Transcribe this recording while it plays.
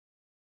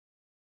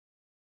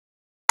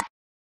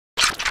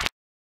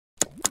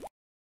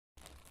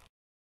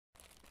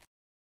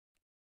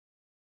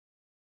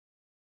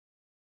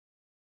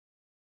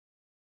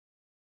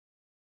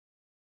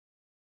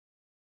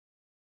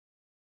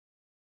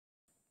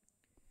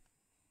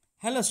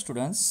Hello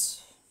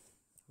students,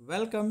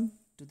 welcome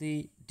to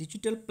the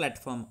digital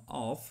platform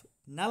of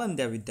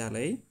Nalanda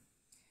Vidyalaya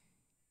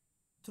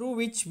through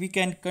which we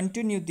can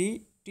continue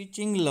the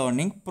teaching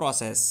learning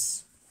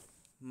process.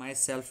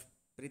 Myself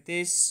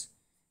Pritesh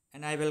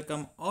and I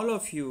welcome all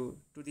of you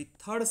to the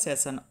third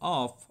session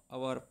of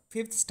our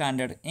 5th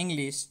standard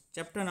English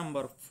chapter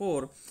number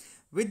 4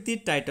 with the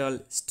title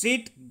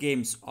Street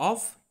Games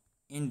of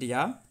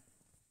India.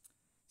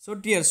 So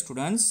dear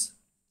students,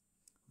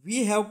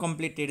 we have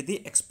completed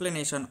the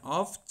explanation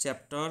of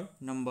chapter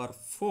number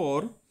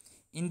 4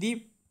 in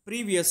the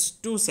previous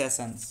two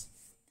sessions.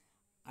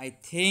 I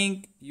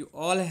think you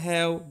all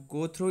have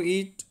go through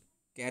it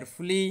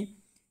carefully,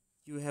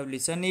 you have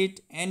listened it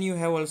and you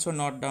have also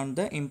noted down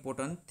the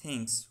important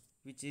things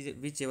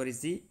whichever is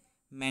the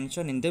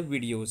mentioned in the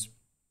videos.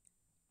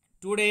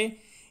 Today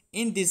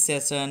in this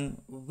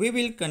session we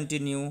will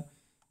continue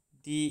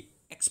the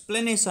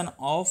explanation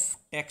of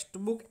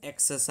textbook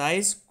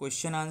exercise,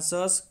 question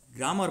answers,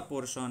 grammar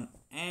portion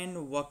and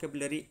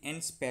vocabulary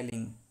and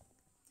spelling.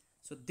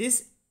 So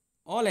this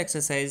all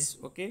exercise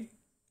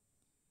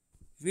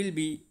will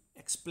be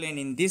explained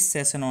in this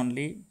session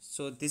only.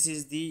 So this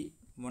is the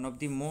one of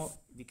the more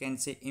we can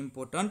say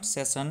important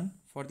session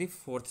for the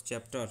 4th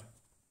chapter.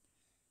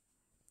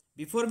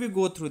 Before we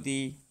go through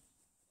the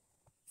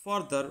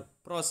further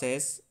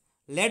process,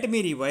 let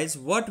me revise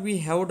what we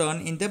have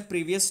done in the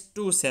previous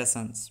two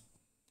sessions.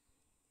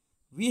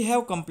 We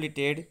have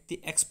completed the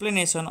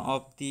explanation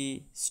of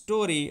the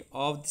story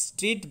of the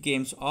Street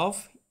Games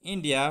of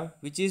India,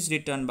 which is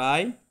written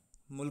by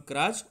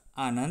Mulkraj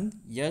Anand.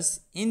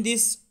 Yes, in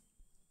this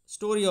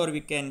story, or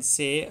we can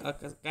say a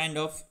kind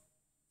of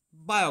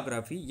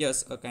biography.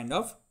 Yes, a kind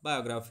of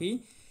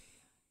biography.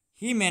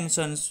 He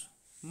mentions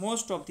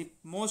most of the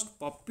most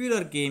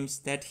popular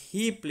games that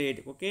he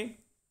played,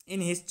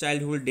 in his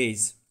childhood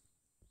days.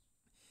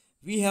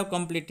 We have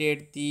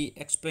completed the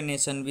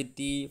explanation with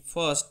the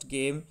first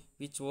game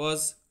which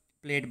was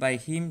played by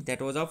him,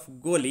 that was of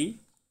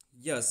goli.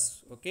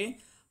 Yes,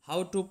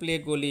 how to play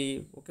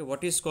goli,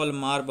 what is called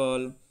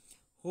marble,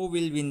 who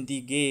will win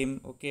the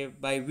game,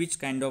 by which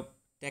kind of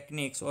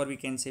techniques or we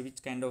can say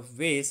which kind of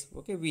ways,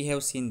 we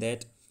have seen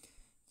that.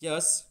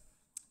 Yes,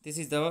 this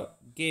is the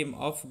game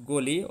of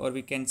goli or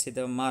we can say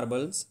the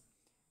marbles.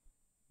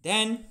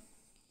 Then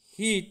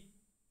he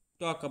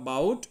talk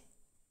about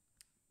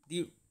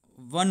the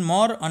one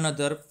more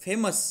another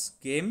famous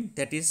game,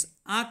 that is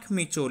Aankh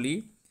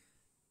Micholi.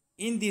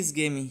 In this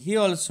game he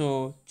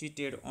also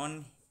cheated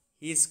on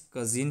his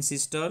cousin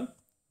sister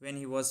when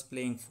he was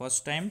playing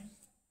first time,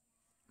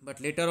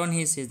 but later on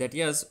he says that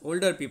yes,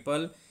 older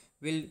people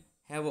will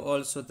have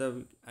also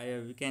the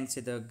we can say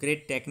the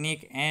great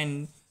technique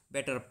and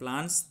better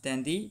plans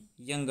than the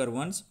younger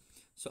ones.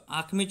 So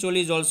Aankh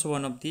Micholi is also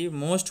one of the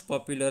most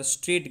popular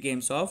street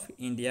games of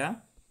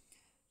India.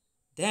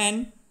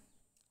 Then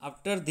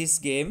after this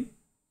game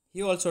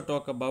he also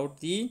talk about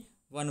the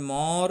one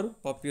more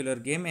popular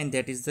game, and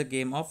that is the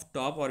game of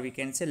top or we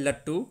can say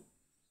lattu.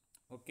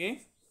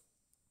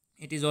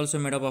 It is also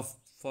made up of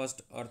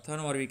first earthen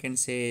or we can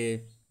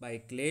say by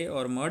clay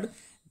or mud.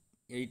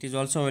 It is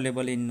also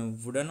available in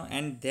wooden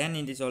and then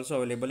it is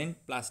also available in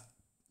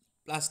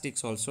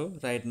plastics also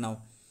right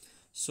now.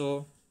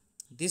 So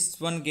this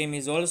one game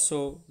is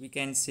also we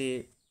can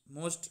say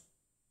most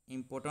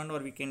important or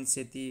we can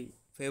say the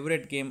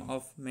favorite game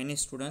of many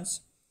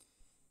students.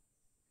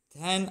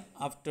 Then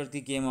after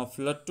the game of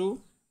lattu,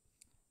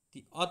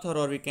 the author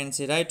or we can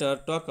say writer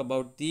talk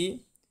about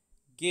the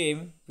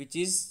game which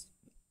is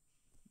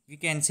we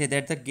can say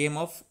that the game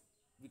of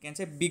we can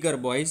say bigger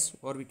boys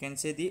or we can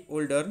say the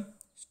older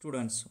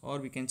students or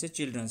we can say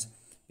children's,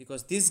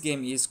 because this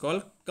game is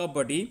called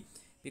kabaddi,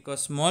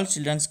 because small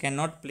children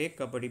cannot play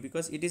kabaddi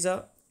because it is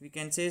a we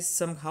can say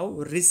somehow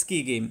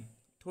risky game.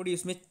 थोड़ी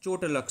इसमें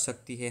चोट लग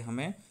सकती है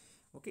हमें,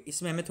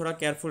 इसमें हमें थोड़ा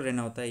केयरफुल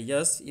रहना होता है.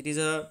 Yes, it is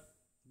a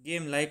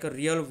game like a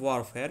real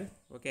warfare,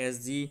 as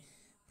the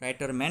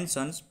writer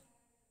mentions.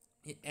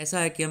 ऐसा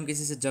है कि हम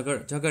किसी से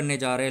झगड़ने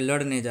जा रहे हैं,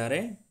 लड़ने जा रहे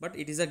हैं, but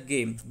it is a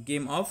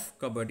game of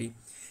kabaddi.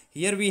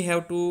 Here we have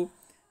to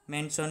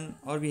mention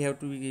or we have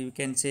to we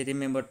can say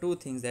remember two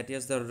things, that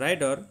is the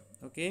rider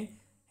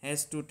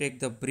has to take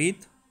the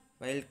breath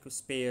while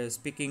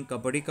speaking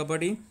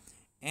kabaddi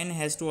and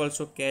has to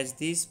also catch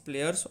these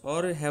players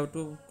or have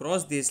to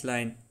cross this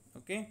line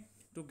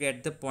to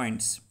get the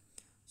points.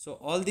 So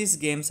all these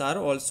games are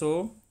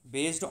also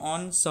based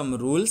on some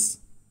rules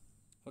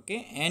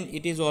and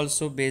it is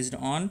also based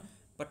on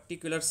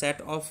particular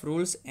set of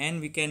rules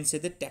and we can say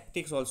the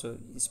tactics also,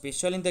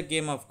 especially in the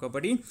game of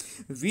kabaddi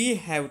we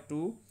have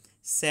to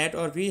set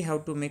or we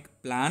have to make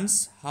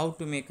plans, how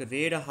to make a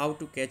raid, how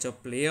to catch a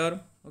player,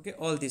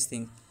 all these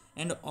things.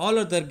 And all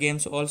other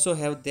games also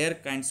have their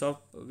kinds of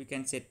we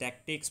can say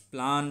tactics,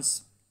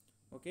 plans,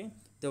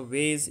 the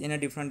ways in a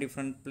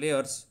different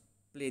players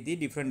play the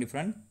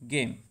different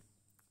game.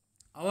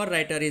 Our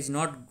writer is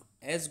not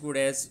as good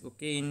as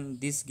in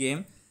this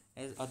game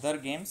as other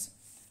games,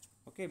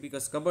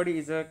 because kabaddi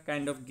is a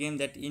kind of game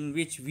that in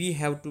which we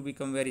have to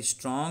become very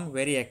strong,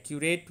 very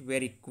accurate,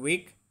 very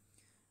quick,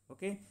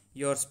 Okay,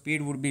 your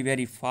speed would be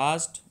very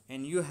fast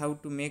and you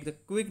have to make the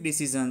quick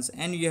decisions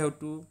and you have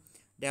to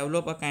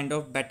develop a kind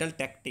of battle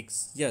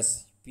tactics.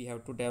 Yes, we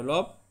have to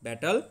develop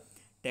battle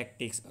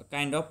tactics, a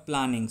kind of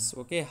plannings.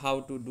 Okay,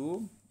 how to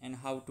do and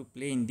how to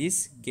play in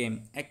this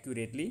game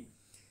accurately.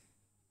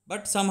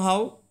 But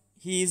somehow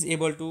he is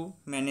able to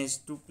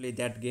manage to play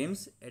that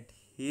games at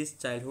his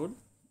childhood,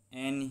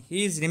 and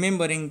he is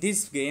remembering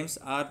these games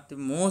are the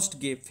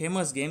most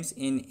famous games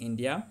in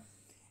India.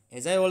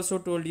 As I also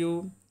told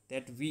you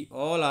that we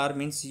all are,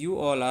 means you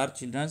all are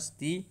childrens,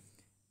 the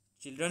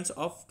childrens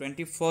of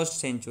 21st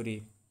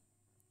century.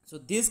 So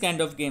these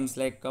kind of games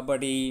like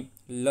kabaddi,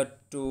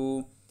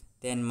 lattu,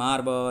 then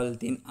marble,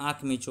 then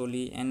aak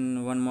micholi,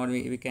 and one more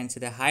we can say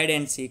the hide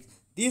and seek.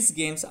 These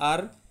games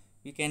are,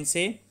 we can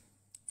say,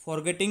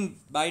 forgetting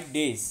bye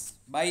days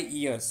by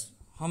years.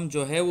 हम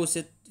जो है वो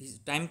उसे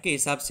time के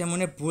हिसाब से हम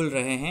उन्हें भूल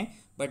रहे हैं.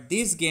 But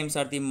these games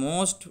are the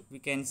most, we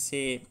can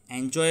say,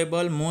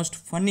 enjoyable, most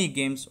funny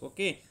games,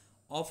 okay,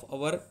 of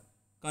our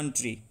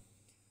country.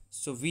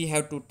 So we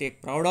have to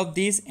take proud of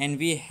this and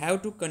we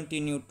have to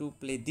continue to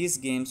play these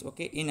games,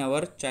 okay, in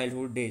our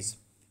childhood days.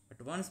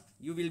 But once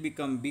you will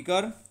become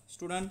bigger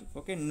student,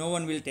 okay, no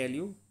one will tell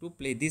you to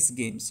play these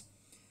games.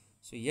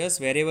 So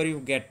yes, wherever you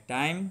get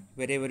time,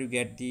 wherever you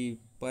get the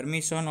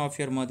permission of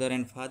your mother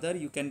and father,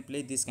 you can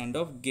play this kind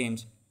of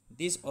games.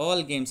 These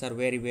all games are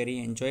very very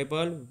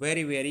enjoyable,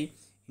 very very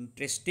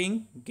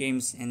interesting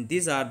games, and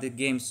these are the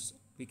games,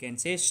 we can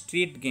say,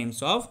 street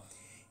games of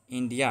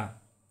India.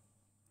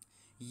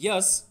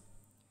 Yes,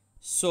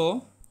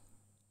 so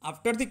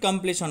after the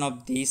completion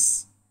of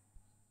this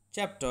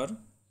chapter,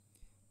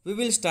 we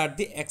will start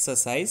the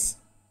exercise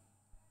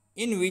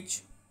in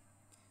which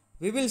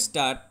we will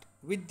start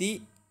with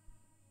the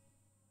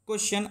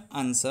question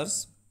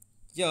answers.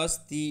 Yes,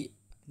 the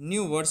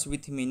new words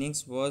with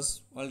meanings was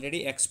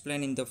already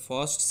explained in the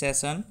first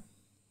session.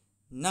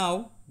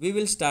 Now we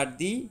will start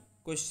the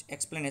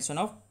explanation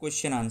of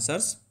question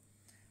answers.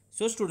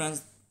 So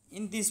students,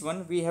 in this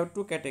one we have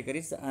two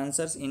categories, the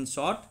answers in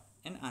short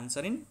and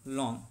answer in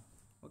long.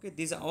 Okay,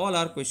 these are all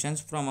our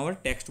questions from our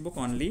textbook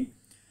only.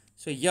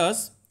 So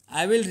yes,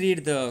 I will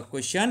read the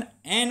question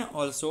and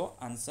also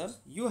answer.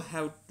 You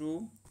have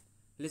to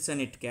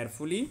listen it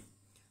carefully.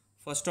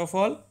 First of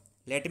all,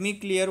 let me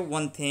clear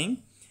one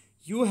thing.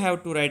 You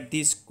have to write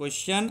this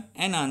question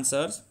and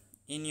answers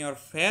in your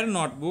fair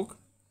notebook.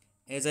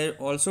 As I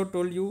also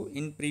told you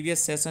in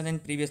previous sessions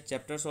and previous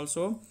chapters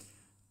also,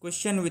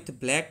 question with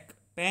black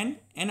pen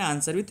and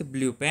answer with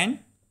blue pen.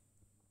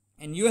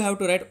 And you have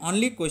to write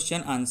only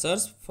question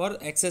answers. For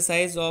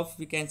exercise of,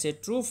 we can say,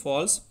 true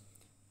false,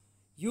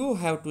 you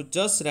have to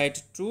just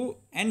write true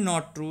and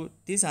not true,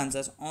 these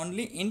answers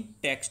only in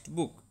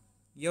textbook.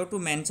 You have to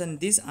mention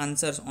these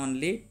answers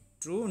only,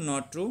 true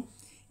not true,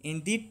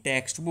 in the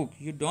textbook.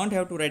 You don't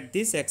have to write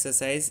this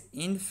exercise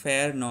in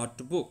fair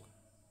notebook.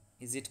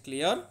 Is it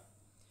clear?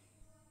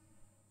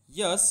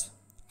 Yes,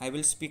 I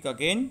will speak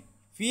again.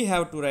 We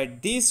have to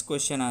write these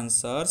question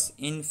answers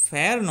in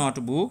fair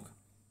notebook,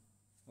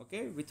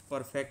 okay, with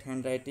perfect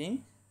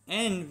handwriting,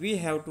 and we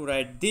have to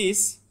write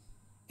this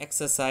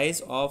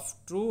exercise of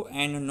true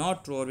and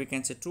not true, or we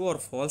can say true or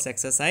false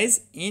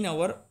exercise, in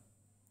our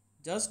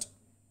just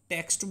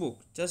textbook.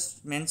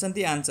 Just mention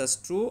the answers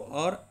true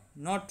or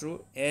not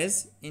true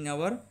as in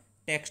our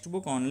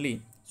textbook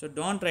only. So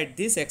don't write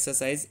this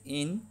exercise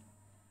in,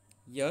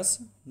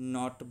 yes,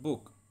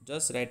 notebook,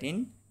 just write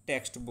in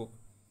textbook.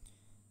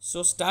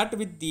 So start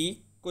with the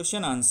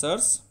question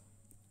answers.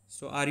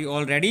 So are you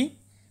all ready?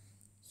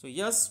 So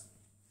yes,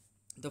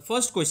 the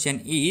first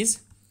question is,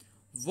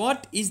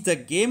 what is the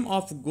game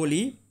of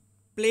goli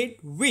played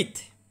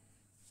with?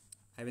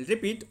 I will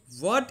repeat,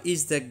 what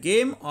is the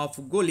game of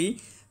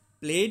goli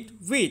played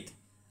with?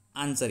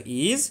 Answer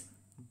is,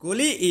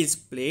 goli is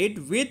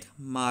played with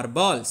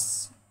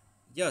marbles.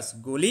 Yes,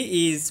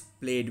 goli is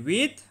played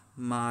with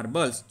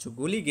marbles. जो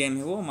गोली game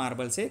है वो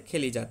marble से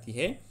खेली जाती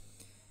है.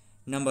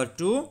 Number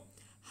 2,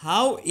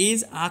 how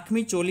is आँख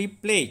चोली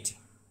played?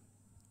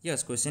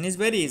 Yes, question is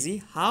very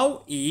easy.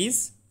 How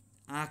is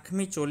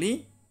आँख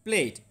चोली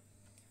played?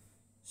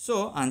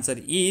 So answer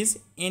is,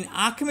 in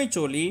आँख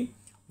चोली,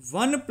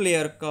 one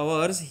player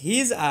covers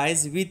his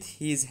eyes with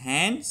his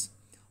hands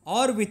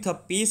or with a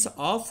piece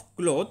of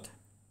cloth.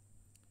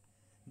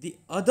 The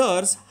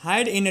others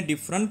hide in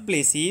different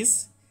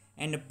places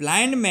and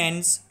blind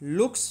man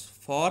looks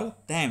for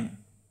them.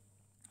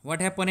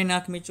 What happen in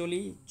आँख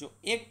चोली? जो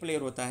एक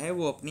player होता है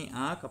वो अपनी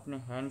आँख अपने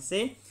हैंड से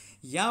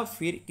या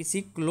फिर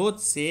किसी क्लोथ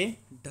से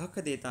ढक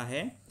देता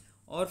है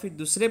और फिर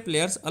दूसरे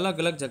प्लेयर्स अलग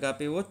अलग जगह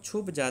पे वो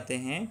छुप जाते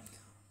हैं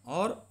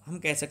और हम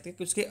कह सकते हैं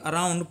कि उसके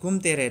अराउंड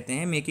घूमते रहते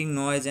हैं, making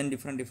noise and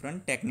different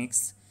different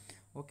techniques.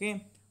 Okay,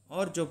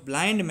 और जो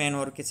ब्लाइंड मैन,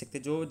 और कह सकते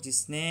जो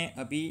जिसने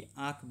अभी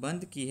आंख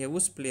बंद की है,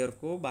 उस प्लेयर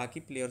को बाकी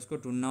प्लेयर्स को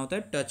ढूंढना होता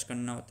है, टच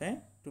करना होता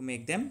है to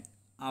make them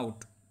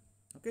out.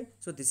 Okay,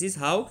 so this is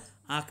how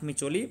आँख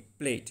मिचोली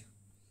played.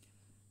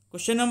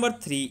 Question number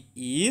 3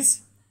 is,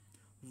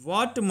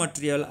 what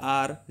material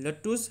are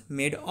lattus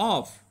made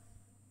of?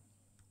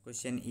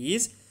 Question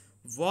is,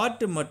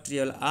 What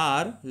material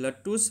are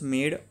lattus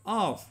made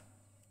of?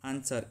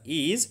 Answer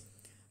is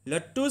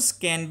lattus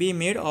can be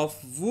made of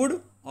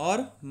wood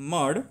or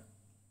mud.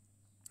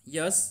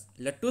 Yes,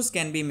 lattus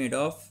can be made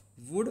of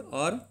wood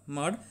or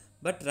mud,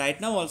 but right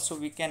now also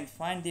we can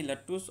find the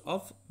lattus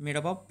of made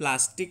up of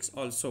plastics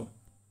also.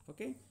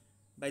 Okay,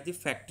 by the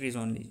factories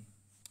only.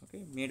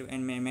 Okay, made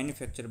and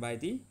manufactured by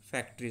the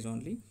factories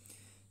only.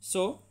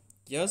 So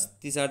yes,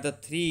 these are the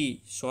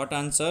three short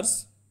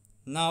answers.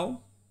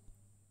 Now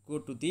go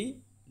to the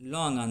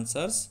long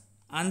answers.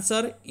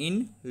 Answer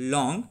in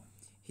long.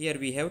 Here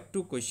we have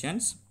two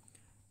questions.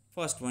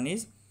 First one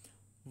is,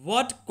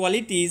 what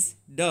qualities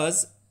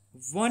does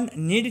one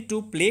need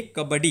to play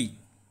kabaddi?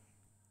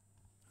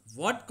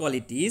 What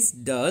qualities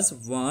does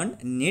one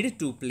need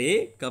to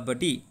play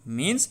kabaddi?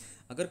 Means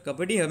अगर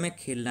कबड्डी हमें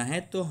खेलना है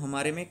तो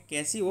हमारे में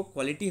कैसी वो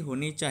quality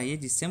होनी चाहिए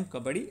जिससे हम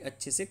कबड्डी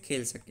अच्छे से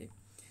खेल सके.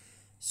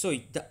 So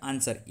the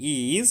answer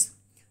is,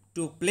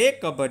 to play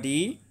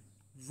kabaddi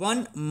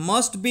one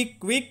must be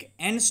quick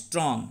and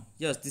strong.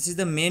 Yes, this is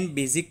the main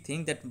basic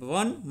thing, that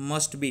one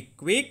must be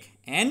quick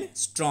and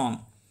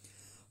strong.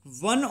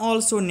 One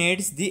also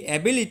needs the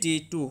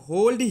ability to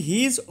hold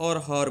his or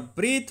her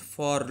breath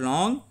for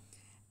long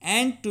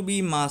and to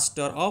be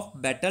master of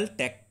battle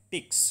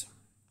tactics.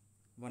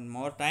 One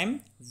more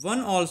time. One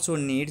also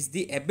needs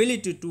the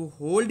ability to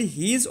hold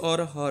his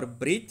or her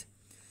breath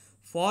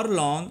for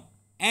long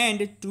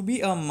and to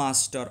be a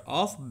master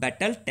of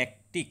battle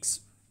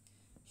tactics.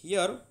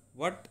 Here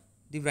what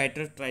the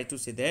writer tries to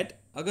say that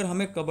अगर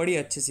हमें कबड्डी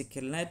अच्छे से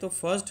खेलना है तो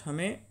first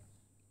हमें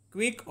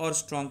quick और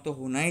strong तो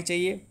होना ही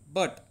चाहिए,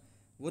 बट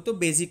वो तो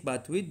बेसिक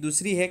बात हुई.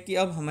 दूसरी है कि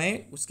अब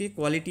हमें उसकी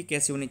क्वालिटी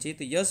कैसे होनी चाहिए.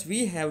 तो यस,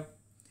 वी हैव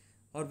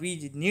और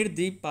वी नीड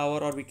द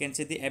पावर और we can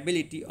say the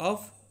ability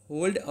of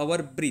hold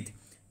our breathe,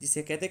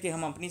 जिसे कहते हैं कि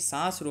हम अपनी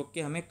सांस रोक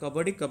के हमें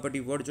कबड्डी कबड्डी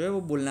वर्ड जो है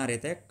वो बोलना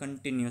रहता है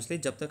कंटिन्यूसली,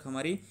 जब तक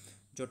हमारी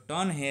जो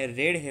टर्न है,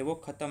 रेड है, वो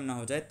ख़त्म ना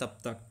हो जाए तब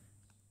तक.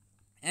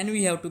 And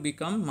we have to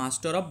become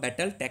master of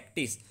battle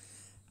tactics.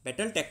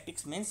 Battle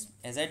tactics means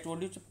as I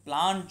told you,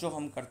 plan जो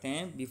हम करते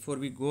हैं before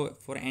we go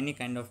for any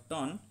kind of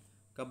turn.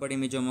 Kabaddi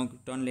में जो हम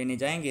टर्न लेने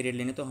जाएंगे, रेड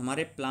लेने, तो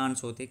हमारे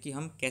प्लान्स होते हैं कि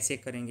हम कैसे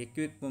करेंगे,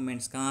 क्विक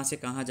मूवमेंट्स, कहाँ से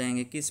कहाँ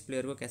जाएंगे, किस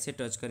प्लेयर को कैसे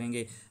टच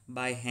करेंगे,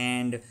 by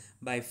hand,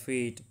 bye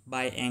feet,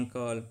 bye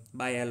ankle,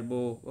 bye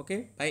elbow, okay,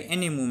 by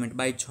any movement,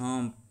 bye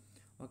छॉम्प,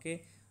 okay,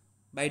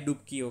 bye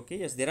डुबकी.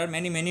 Okay, yes, there are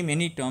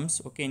many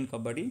terms okay in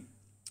kabaddi.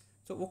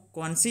 तो वो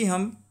कौन सी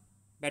हम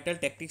बैटल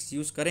टैक्टिक्स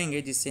यूज़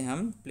करेंगे जिससे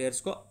हम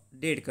प्लेयर्स को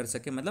डेड कर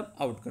सके, मतलब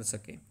आउट कर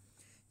सके.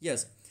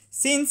 Yes,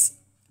 since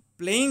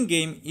playing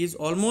game is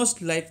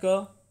almost like a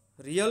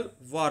real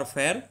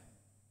warfare,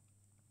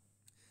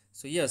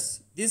 so yes,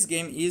 this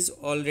game is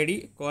already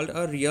called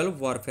a real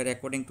warfare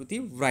according to the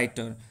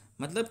writer.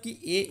 मतलब कि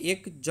ये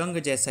एक जंग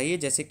जैसा ही है,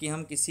 जैसे कि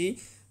हम किसी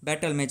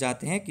बैटल में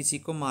जाते हैं किसी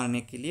को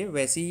मारने के लिए,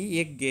 वैसे ही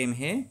एक गेम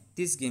है.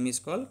 This game is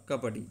called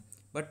kabaddi,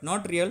 but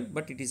not real,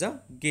 but it is a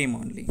game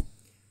only.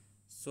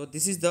 So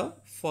this is the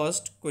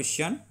first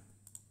question.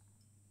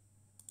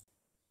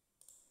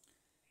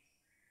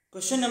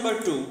 Question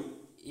number 2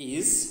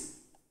 is,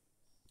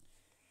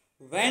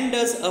 when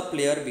does a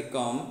player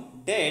become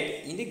dead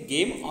in the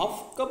game of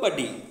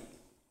kabaddi?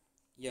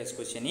 Yes,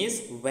 question is,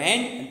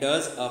 when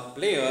does a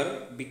player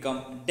become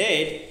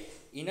dead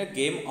in a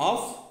game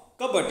of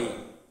kabaddi?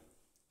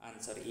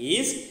 Answer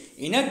is,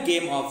 in a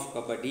game of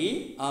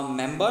kabaddi, a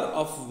member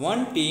of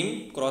one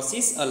team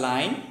crosses a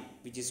line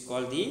which is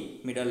called the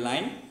middle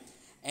line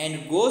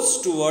and goes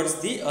towards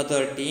the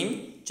other team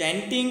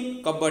chanting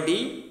kabaddi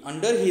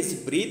under his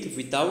breath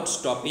without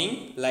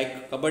stopping,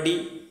 like kabaddi,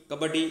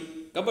 kabaddi,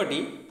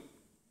 kabaddi.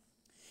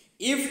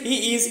 If he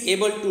is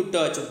able to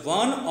touch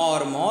one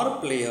or more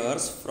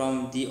players from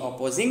the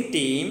opposing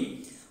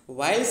team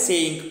while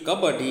saying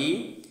kabaddi,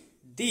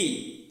 the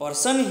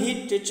person he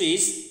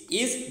touches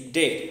is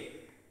dead.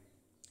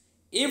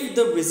 If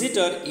the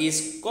visitor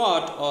is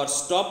caught or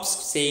stops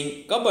saying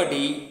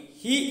kabaddi,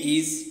 he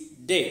is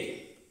dead.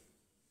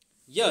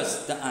 Yes,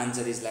 the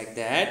answer is like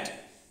that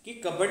कि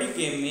kabaddi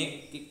game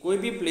में कि कोई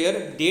भी player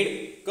dead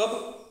कब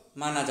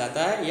माना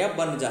जाता है या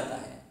बन जाता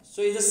है.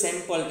 So is a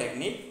simple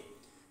technique.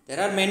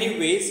 There are many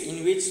ways in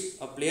which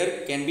a player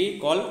can be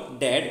called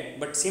dead,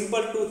 but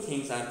simple two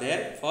things are there.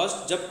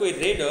 First, जब कोई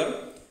रेडर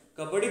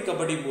कबड्डी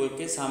कबड्डी बोल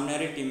के सामने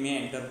वाली टीम में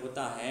एंटर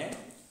होता है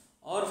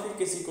और फिर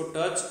किसी को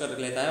टच कर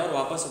लेता है और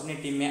वापस अपनी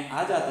टीम में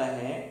आ जाता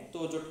है,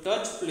 तो जो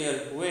टच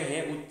प्लेयर हुए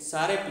हैं वो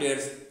सारे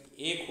प्लेयर्स,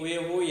 एक हुए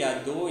हो या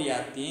दो या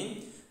तीन,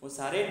 वो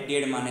सारे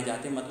डेड माने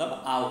जाते हैं,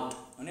 मतलब आउट,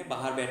 उन्हें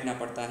बाहर बैठना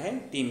पड़ता है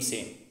टीम से.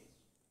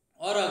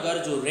 और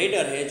अगर जो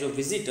रेडर है, जो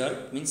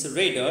विजिटर मीन्स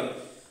रेडर,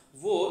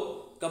 वो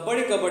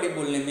कबड्डी कबड्डी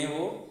बोलने में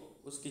वो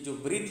उसकी जो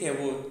ब्रीथ है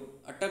वो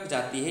अटक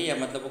जाती है, या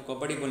मतलब वो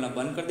कबड्डी बोलना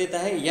बंद कर देता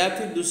है, या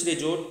फिर दूसरे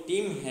जो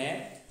टीम है,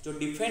 जो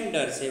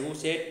डिफेंडर्स है, वो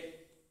उसे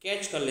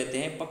कैच कर लेते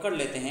हैं, पकड़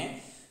लेते हैं,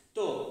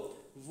 तो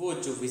वो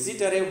जो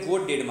विजिटर है वो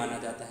डेड माना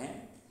जाता है.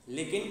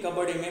 लेकिन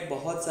कबड्डी में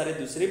बहुत सारे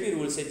दूसरे भी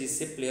रूल्स है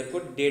जिससे प्लेयर को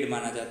डेड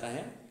माना जाता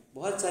है.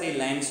 बहुत सारी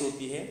लाइन्स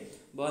होती है,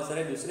 बहुत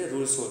सारे दूसरे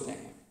रूल्स होते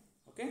हैं.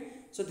 Okay,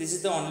 So this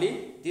is the only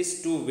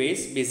these two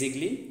ways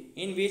basically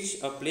in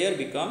which a player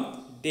become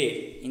dead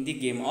in the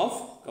game of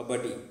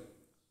kabaddi.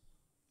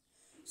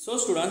 So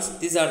students,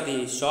 these are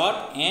the short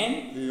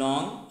and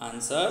long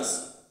answers.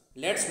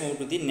 Let's move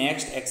to the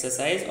next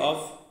exercise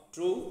of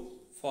true,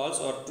 false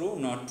or true,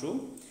 not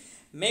true.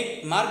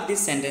 Mark these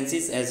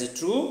sentences as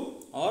true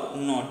or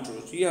not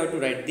true. So you have to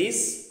write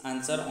this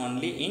answer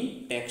only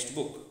in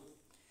textbook.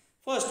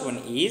 First one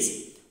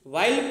is,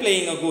 while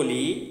playing a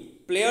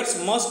goalie,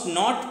 players must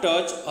not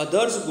touch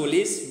others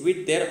goalies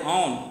with their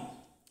own.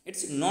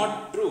 It's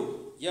not true.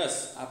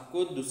 Yes,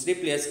 आपको दूसरे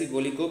players की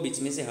गोली को बीच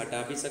में से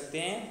हटा भी सकते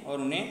हैं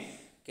और उन्हें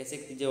कैसे,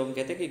 जो हम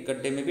कहते हैं कि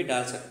गड्ढे में भी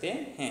डाल सकते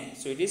हैं.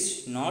 So it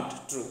is not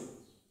true.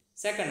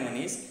 Second one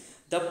is,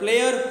 the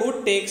player who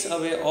takes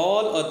away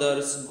all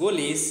others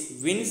गोलीज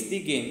wins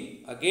the game.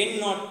 Again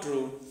not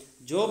true.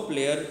 जो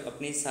प्लेयर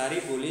अपनी सारी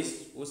गोलीज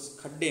उस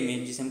खड्डे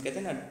में, जिसे हम कहते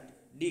हैं ना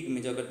डीग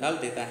में, जो अगर डाल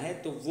देता है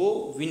तो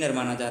वो विनर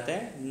माना जाता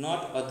है.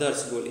 Not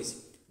others गोलीज.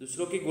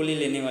 दूसरों की गोली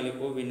लेने वाले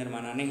को विनर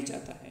माना नहीं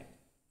जाता है.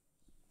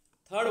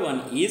 Third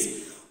one is,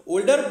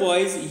 older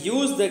boys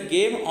use the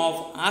game of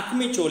आँख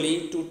मिचोली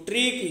to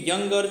trick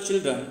younger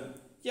children.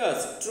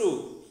 Yes, true.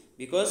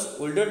 Because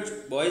older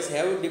boys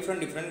have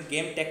different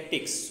game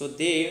tactics, so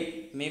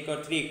they make a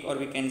trick, or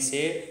we can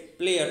say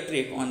play a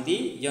trick on the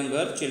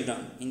younger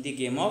children in the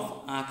game of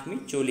आँख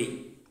मिचोली.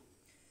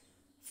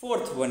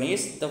 Fourth one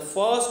is, the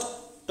first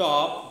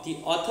top the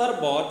author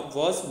bought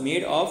was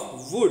made of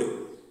wood.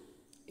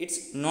 It's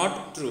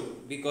not true,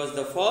 because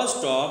the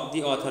first top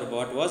the author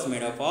bought was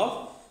made up of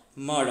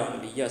mud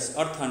only. Yes,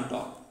 earthen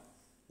top.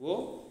 वो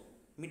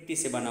मिट्टी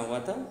से बना हुआ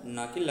था,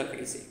 ना कि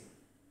लकड़ी से.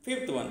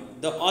 Fifth one,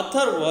 the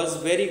author was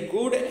very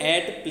good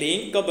at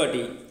playing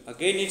kabaddi.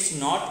 Again it's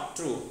not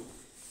true.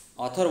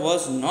 Author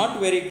was not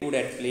very good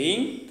at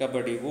playing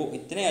kabaddi. वो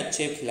इतने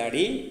अच्छे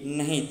खिलाड़ी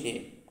नहीं थे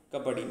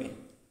कबड्डी में.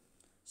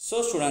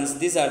 So students,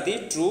 this are the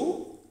true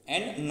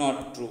and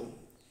not true.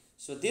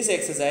 So this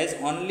exercise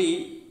only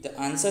the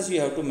answers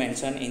you have to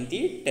mention in the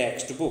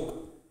text book.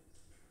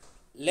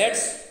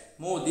 Let's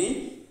move the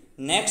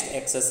next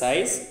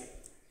exercise,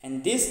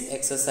 and this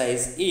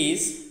exercise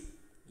is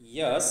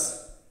yes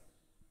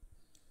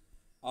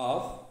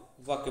of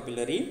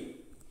vocabulary.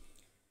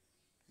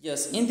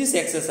 Yes, in this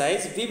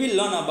exercise we will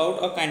learn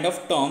about a kind of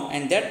term,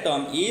 and that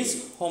term is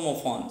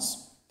homophones.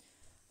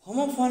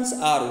 Homophones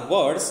are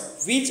words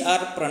which are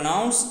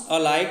pronounced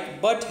alike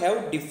but have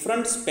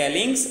different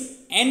spellings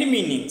and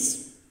meanings.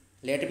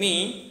 Let me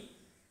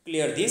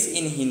clear this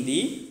in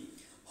Hindi.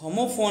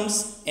 Homophones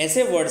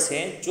ऐसे words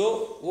हैं जो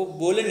वो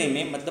बोलने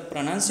में, मतलब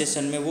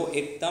pronunciation में वो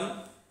एकदम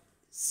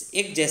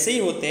एक जैसे ही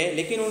होते हैं,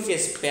 लेकिन उनके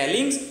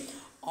स्पेलिंग्स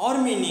और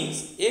मीनिंग्स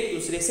एक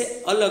दूसरे से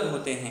अलग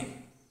होते हैं.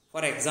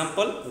 For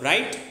example,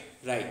 right,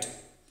 right,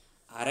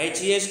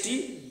 RIGHT,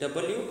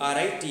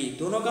 WRIT,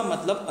 दोनों का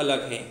मतलब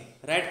अलग है.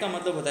 राइट का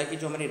मतलब होता है कि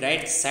जो हमारी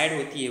राइट साइड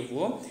होती है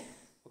वो,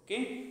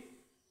 ओके,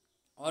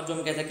 और जो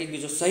हम कहते हैं कि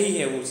जो सही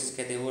है वो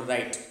कहते हैं वो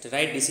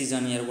राइट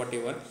डिसीजन या वट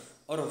एवर.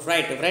 और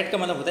राइट का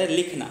मतलब होता है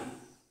लिखना.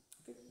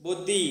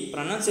 Both the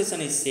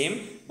pronunciation is same,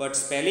 but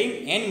spelling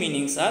and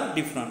meanings are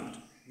different.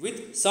 With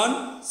sun,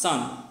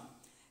 sun,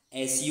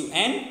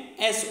 SUN,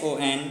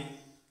 SON,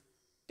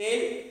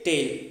 tail,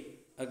 tail.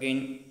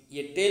 Again,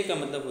 ये tail का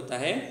मतलब होता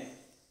है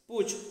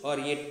पूंछ,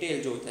 और ये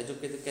tail जो होता है, जो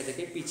कहते हैं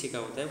कि पीछे का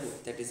होता है वो,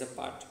 that is a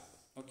part.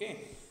 Okay.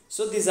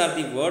 So these are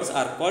the words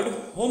are called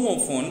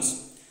homophones.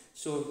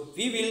 So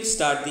we will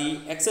start the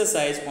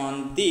exercise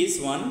on this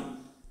one.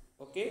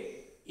 Okay.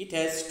 It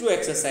has two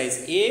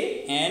exercises,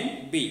 A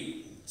and B.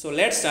 So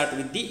let's start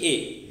with the A.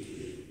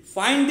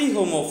 Find the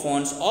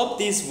homophones of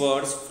these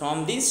words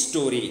from this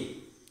story.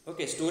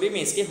 Okay, story में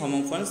इसके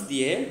homophones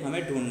दिए हैं,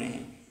 हमें ढूंढने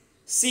हैं.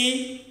 C,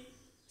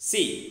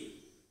 C,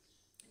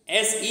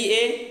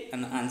 SEA,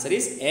 and the answer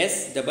is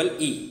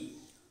SEE.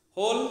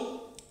 Whole,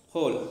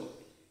 whole,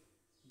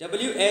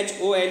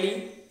 WHOLE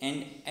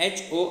and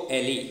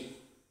HOLE.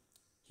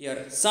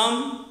 Here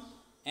some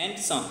and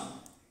some,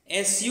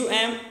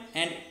 SUM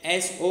and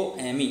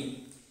SOME.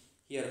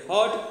 Here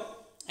herd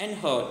and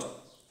herd,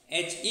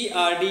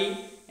 HERD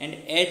and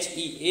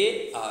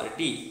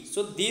HEARD.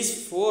 So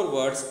these four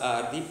words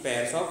are the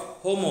pairs of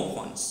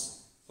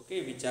homophones,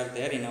 okay, which are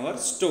there in our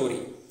story.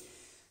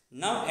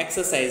 Now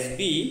exercise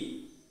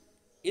B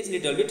is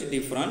little bit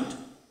different.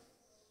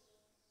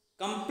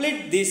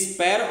 Complete this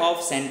pair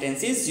of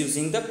sentences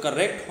using the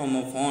correct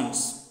homophones.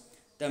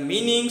 The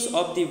meanings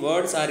of the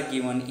words are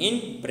given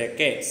in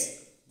brackets.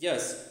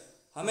 Yes,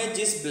 हमें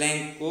जिस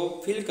blank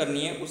को fill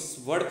करनी है उस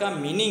word का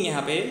meaning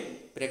यहाँ पे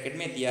bracket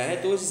में दिया है,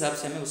 तो उस हिसाब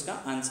से हमें उसका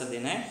आंसर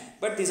देना है.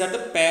 But this are the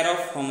pair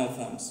of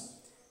homophones.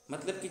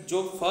 मतलब कि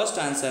जो फर्स्ट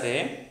आंसर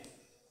है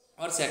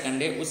और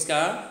सेकंड है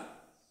उसका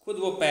खुद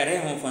वो पेयर है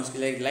होमोफोन्स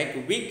के, like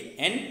week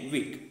and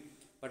week,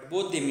 but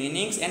both the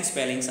meanings and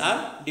spellings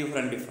are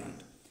different.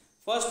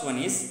 First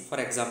one is, for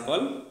example,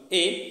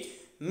 A,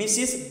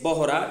 Mrs.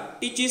 Bohra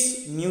teaches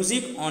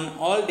music on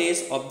all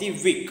days of the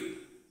week.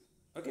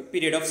 Okay,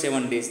 period of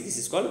 7 days. This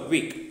is called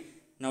week.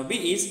 Now B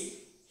is,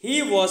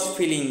 he was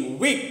feeling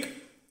weak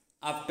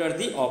after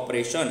the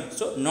operation.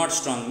 So not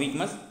strong. Weak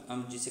must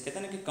हम जिसे कहते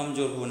हैं ना कि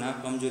कमजोर होना,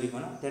 कमजोरी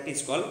होना, that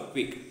is called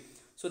week.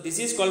 So this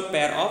is called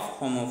pair of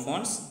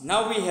homophones. Now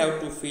we have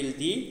to fill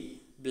the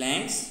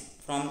blanks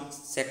from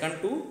second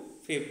to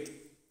fifth,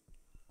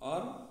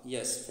 or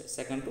yes,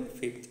 second to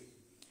fifth.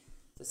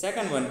 The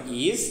second one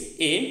is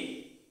A.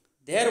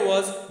 There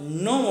was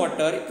no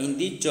water in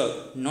the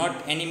jug.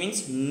 Not any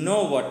means no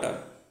water.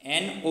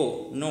 No,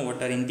 no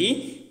water in the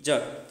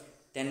jug.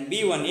 Then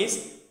B1 is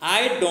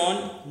I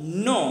don't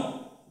know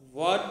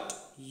what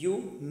you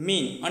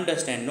mean.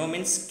 Understand? No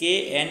means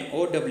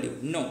KNOW.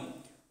 No.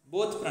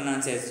 Both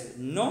pronouns as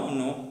no,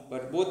 no,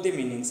 but both the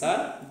meanings are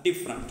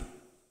different.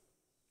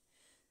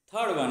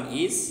 Third one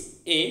is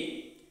A.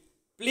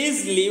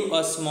 Please leave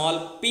a small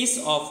piece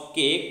of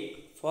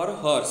cake for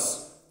hers.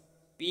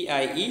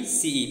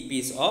 P-I-E-C-E,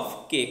 piece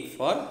of cake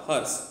for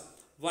hers.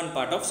 One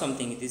part of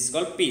something, it is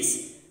called piece.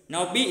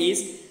 Now B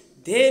is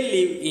they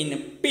live in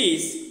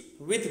peace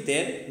with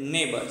their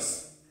neighbors.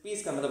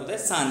 Peace का मतलब होता है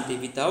शांति,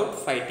 without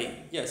fighting.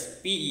 Yes,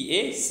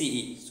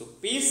 P-E-A-C-E. So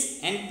peace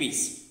and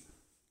peace.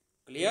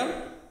 Clear?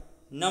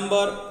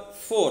 Number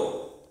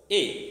 4.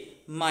 A.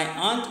 My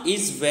aunt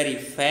is very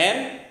fair.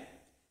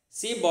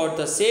 She bought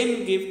the same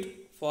gift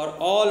for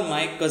all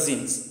my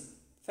cousins.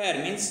 Fair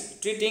means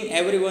treating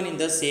everyone in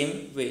the same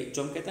way.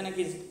 जो हम कहते हैं ना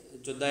कि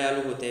जो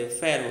दयालु होते हैं,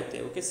 fair होते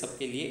हैं, ओके,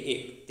 सबके लिए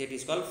एक, that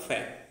is called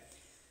fair.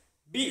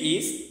 B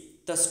is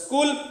the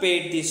school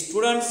paid the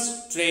students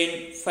train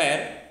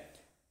fare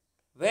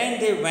when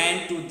they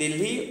went to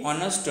Delhi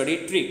on a study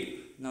trip.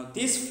 Now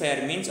this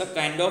fare means a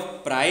kind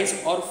of price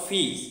or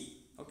fees.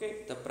 Okay,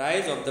 the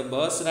price of the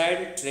bus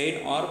ride,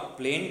 train or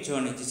plane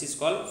journey. This is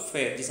called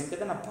fare. जिसे हम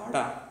कहते हैं ना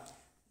भाड़ा,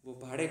 वो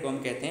भाड़े को हम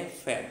कहते हैं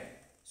fare.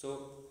 So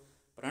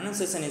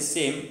pronunciation is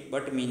same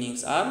but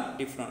meanings are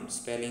different,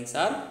 spellings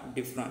are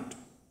different.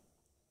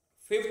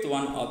 Fifth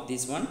one of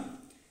this one,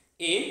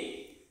 A.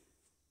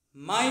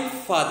 My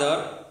father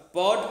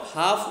bought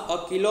half a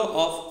kilo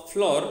of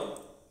flour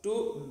to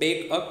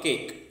bake a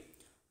cake.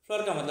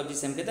 Flour का मतलब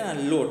जिसे हम कहते हैं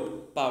ना लोट,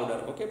 powder,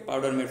 okay,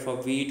 powder made for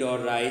wheat or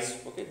rice,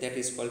 okay, that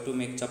is called to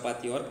make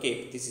chapati or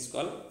cake. This is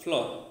called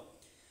flour.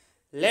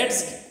 Let's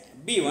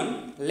B1.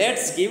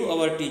 Let's give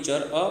our teacher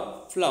a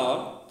flower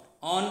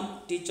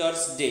on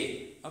Teachers' Day.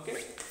 Okay,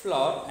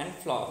 flower and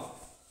flower.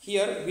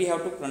 Here we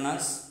have to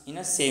pronounce in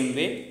a same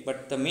way,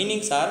 but the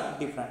meanings are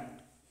different.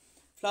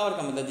 Flower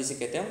का मतलब जिसे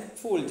कहते हैं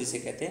फूल, जिसे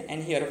कहते हैं,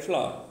 and here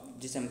flour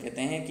जिसे हम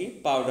कहते हैं कि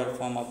powder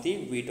form of the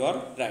wheat or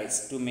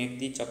rice to make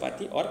the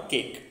chapati or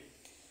cake.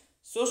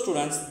 So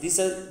students, this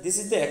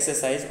is the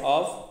exercise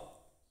of,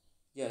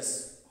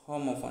 yes,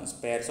 homophones,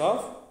 pairs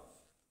of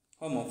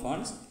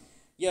homophones.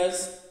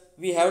 Yes,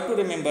 we have to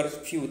remember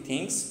few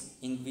things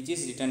in which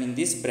is written in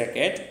this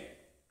bracket.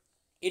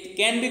 It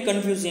can be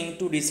confusing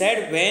to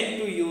decide when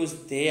to use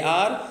they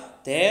are,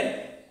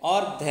 there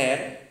or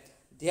there.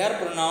 They are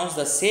pronounced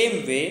the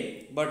same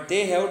way but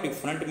they have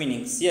different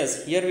meanings.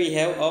 Yes, here we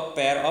have a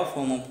pair of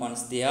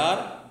homophones. They are,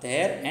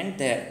 there and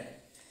there.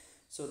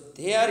 So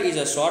there is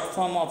a short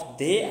form of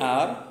they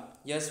are.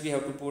 Yes, we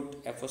have to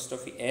put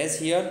apostrophe s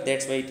here.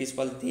 That's why it is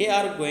called they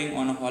are going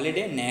on a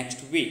holiday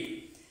next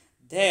week.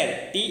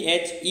 There,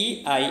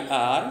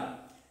 T-H-E-I-R,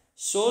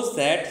 shows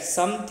that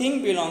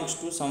something belongs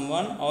to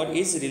someone or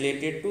is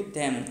related to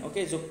them.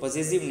 Okay, जो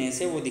possessiveness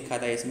है वो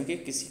दिखाता है इसमें कि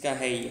किसी का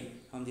है ये.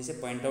 हम जिसे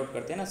point out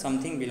करते हैं ना,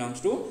 something belongs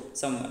to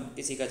someone,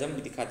 किसी का जब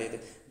दिखा देते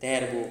हैं,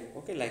 their book,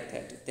 okay, like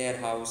that, their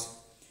house.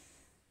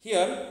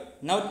 Here,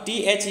 now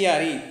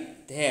T-H-E-R-E,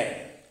 there,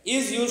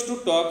 is used to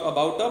talk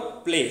about a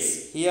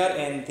place. Here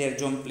and there,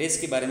 जो हम place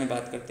के बारे में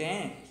बात करते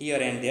हैं,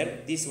 here and there,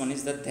 this one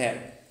is the there.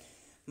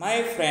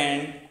 My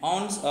friend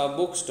owns a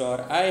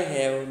bookstore. I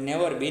have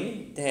never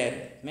been there.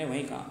 मैं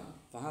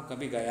वहाँ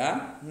कभी गया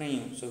नहीं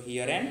हूँ. So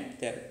here and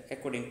there,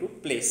 according to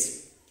place,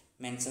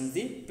 mentions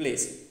the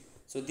place.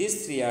 So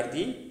these three are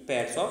the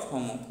pairs of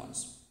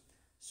homophones.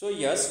 So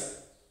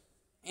yes,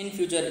 in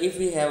future if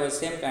we have a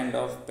same kind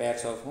of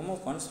pairs of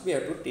homophones, we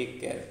have to take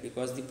care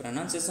because the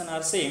pronunciation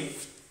are same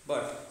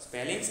but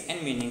spellings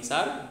and meanings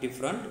are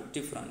different.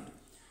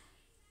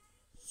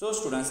 So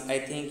students, I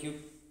think you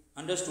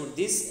understood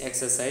this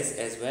exercise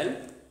as well.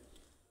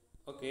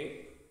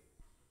 Okay,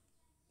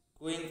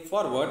 going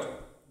forward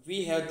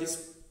we have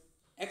this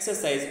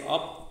exercise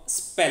of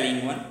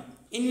spelling one,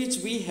 in which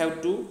we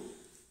have to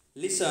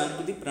listen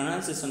to the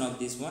pronunciation of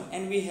this one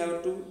and we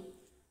have to,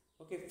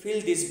 okay, fill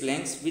these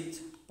blanks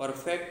with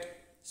perfect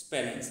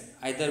spellings,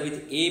 either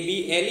with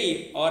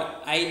ABLE or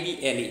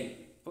IBLE.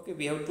 Okay,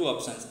 we have two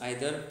options,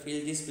 either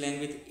fill this blank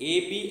with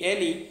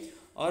ABLE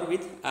or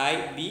with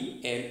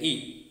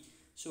IBLE.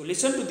 So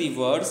listen to the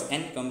words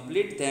and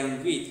complete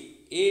them with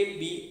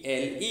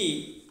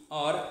ABLE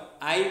or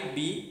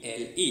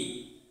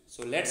IBLE.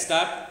 So let's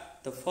start.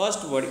 The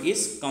first word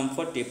is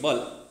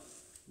comfortable.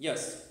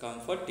 Yes,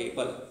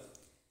 comfortable.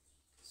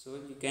 So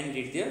you can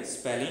read the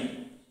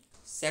spelling.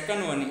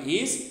 Second one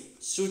is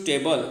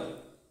suitable.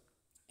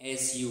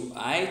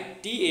 S-U-I-T-A-B-L-E.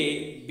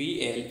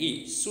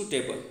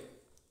 Suitable.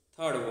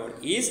 Third word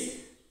is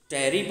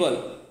terrible.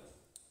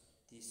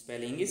 The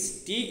spelling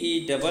is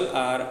T-E-R-R-I-B-L-E.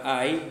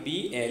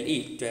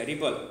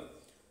 Terrible.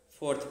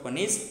 Fourth one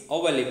is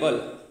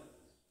available.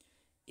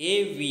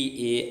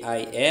 A-V-A-I-L-A-B-L-E,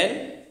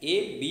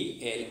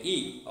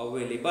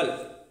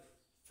 available.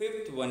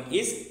 Fifth one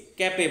is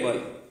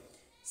capable.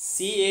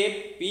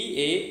 C-A-P-A-B-L-E,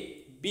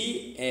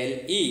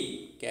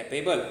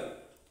 capable.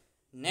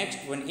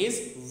 Next one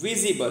is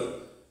visible.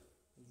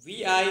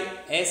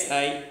 V-I-S-I-B-L-E,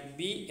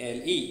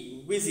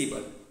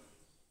 visible.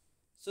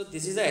 So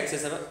this is the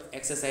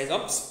exercise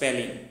of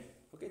spelling.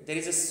 Okay, there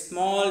is a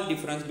small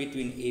difference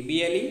between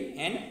A-B-L-E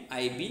and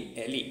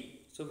I-B-L-E.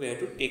 So we have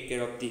to take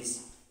care of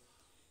this.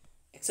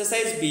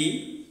 Exercise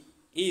B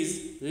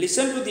is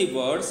listen to the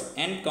words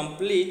and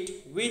complete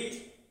with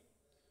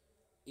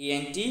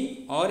ENT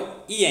or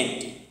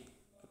ENT.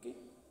 Okay,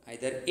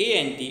 either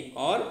ANT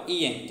or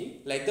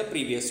ENT like the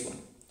previous one.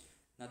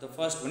 Now the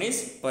first one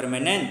is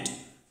permanent.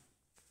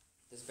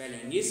 The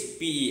spelling is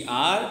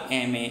P-E-R-M-A-N-E-N-T,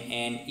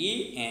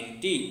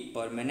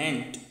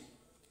 permanent.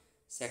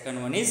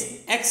 Second one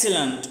is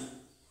excellent.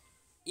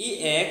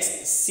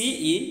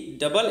 E-X-C-E-L-L-E-N-T,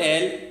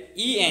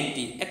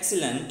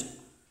 excellent.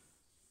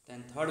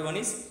 Then third one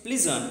is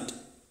pleasant.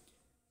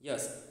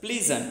 Yes,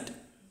 pleasant.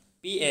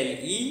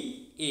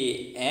 P-L-E-A-S-A-N-T,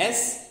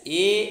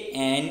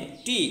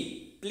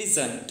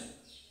 pleasant.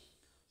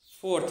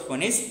 Fourth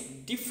one is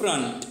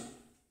different.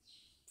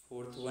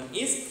 Fourth one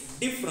is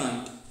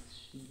different.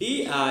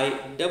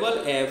 D-I-F-F-E-R-E-N-T,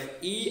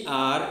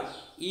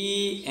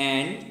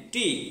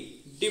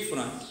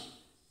 different.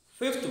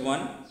 Fifth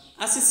one,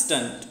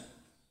 assistant.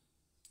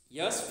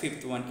 Yes,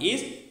 fifth one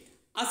is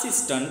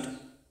assistant.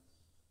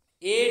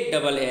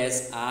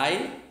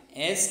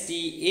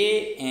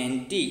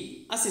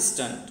 A-S-S-I-S-T-A-N-T,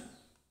 assistant.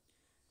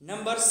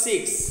 Number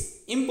 6,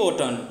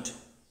 important.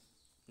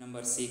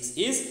 Number 6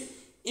 is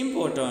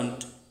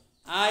important.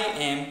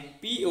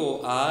 I-M-P-O-R-T-A-N-T,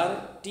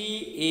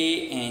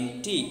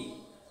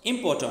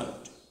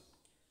 important.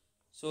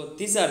 So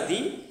these are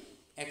the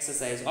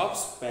exercise of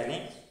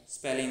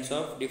spellings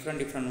of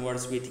different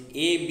words with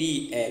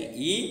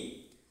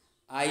A-B-L-E,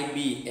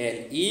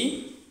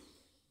 I-B-L-E,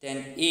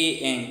 then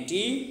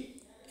A-N-T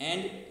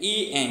and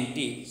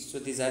E-N-T. So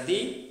these are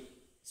the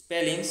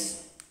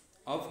spellings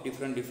of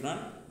different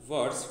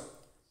words.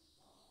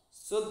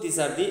 So these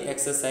are the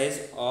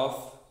exercise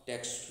of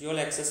textual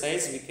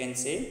exercise, we can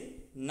say.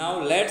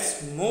 Now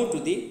let's move to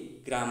the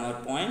grammar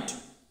point.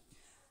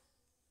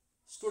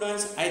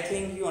 Students, I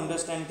think you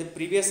understand the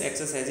previous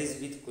exercises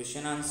with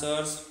question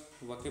answers,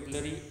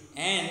 vocabulary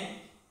and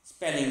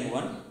spelling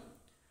one.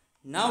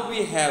 Now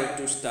we have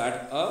to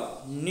start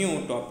a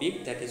new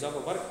topic, that is of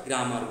our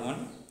grammar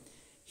one.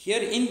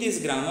 Here in this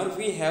grammar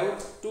we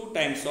have two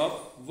types of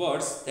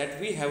words that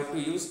we have to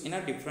use in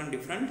a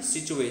different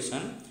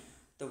situation.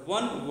 The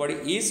one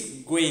word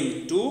is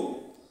going to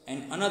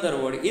and another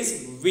word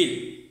is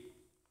will.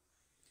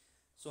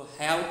 So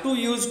how to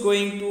use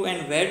going to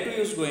and where to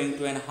use going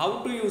to and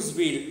how to use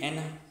will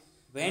and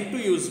when to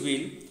use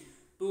will.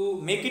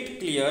 To make it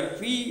clear,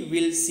 we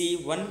will see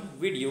one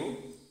video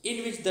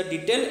in which the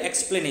detailed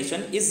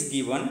explanation is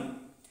given.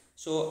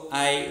 So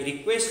I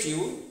request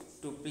you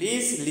to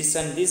please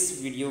listen this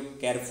video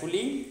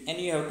carefully and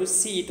you have to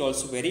see it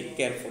also very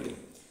carefully.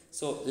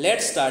 So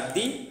let's start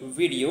the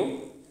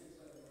video.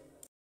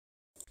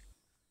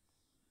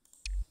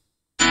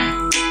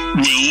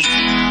 Will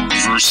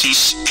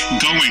versus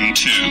going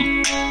to.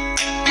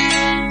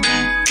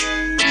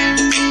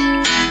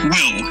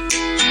 Will.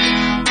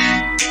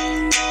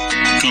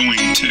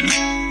 Going to.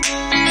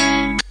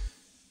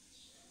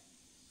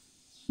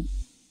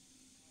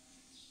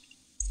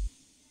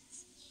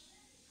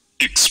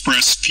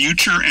 Express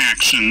future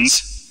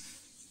actions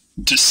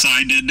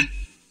decided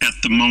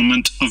at the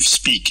moment of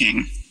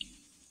speaking.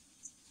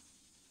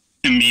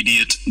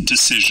 Immediate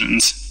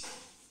decisions.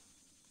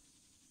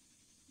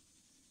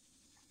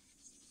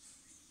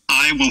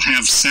 I will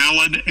have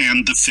salad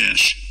and the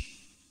fish.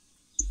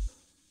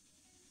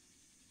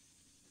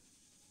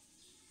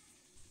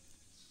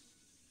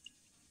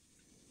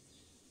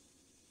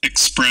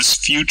 Express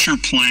future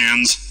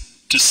plans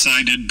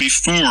decided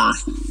before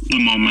the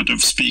moment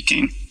of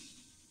speaking.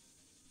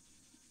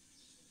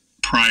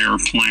 Prior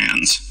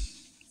plans.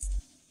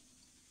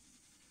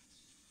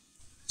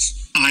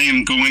 I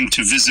am going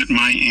to visit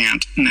my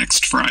aunt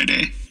next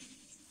Friday.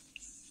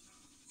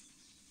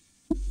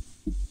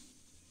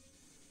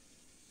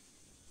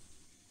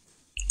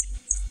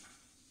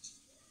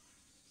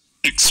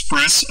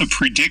 Express a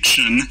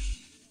prediction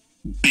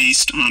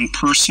based on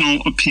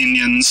personal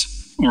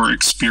opinions or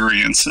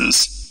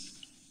experiences.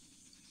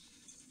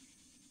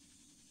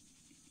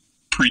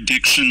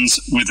 Predictions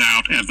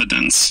without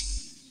evidence.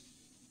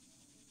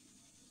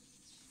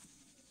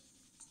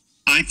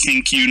 I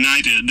think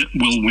United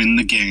will win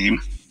the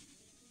game.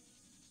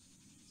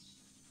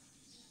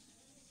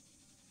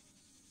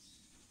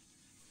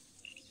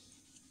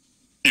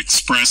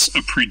 Express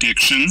a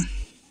prediction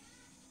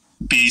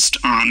based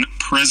on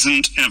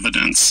present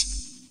evidence.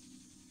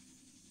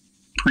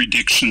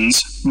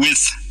 Predictions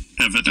with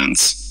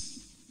evidence.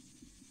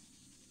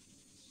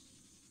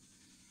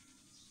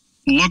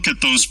 Look at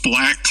those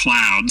black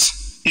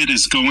clouds. It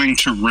is going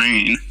to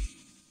rain.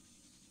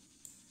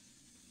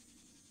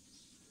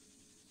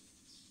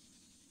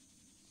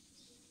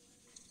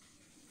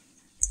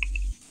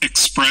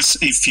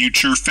 express a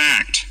future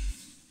fact.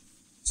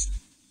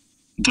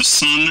 The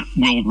sun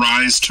will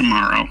rise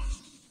tomorrow.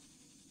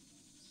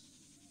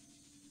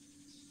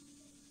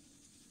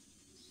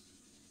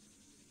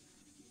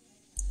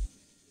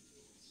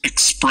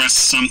 Express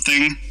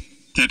something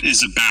that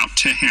is about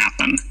to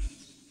happen.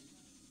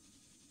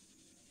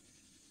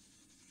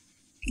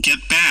 Get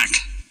back.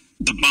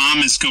 The bomb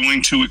is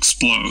going to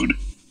explode.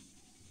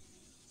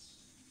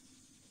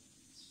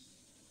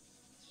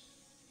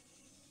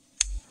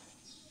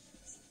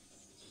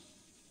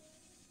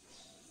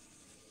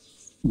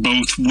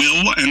 Both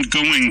will and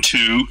going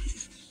to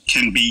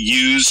can be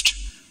used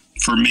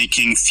for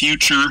making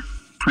future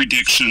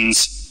predictions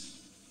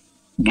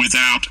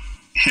without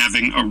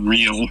having a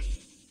real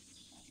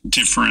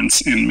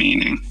difference in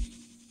meaning.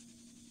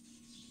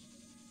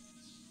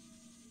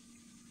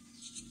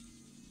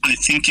 I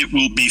think it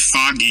will be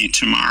foggy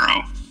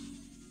tomorrow.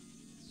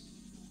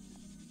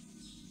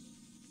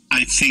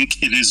 I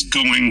think it is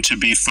going to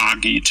be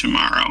foggy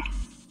tomorrow.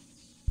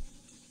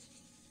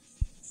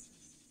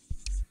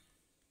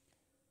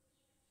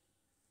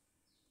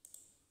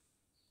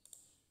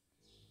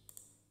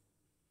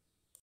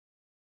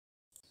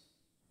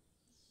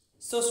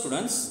 So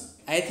students,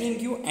 I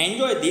think you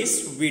enjoyed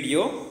this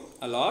video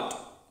a lot,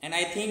 and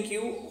I think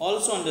you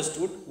also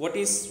understood what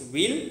is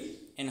will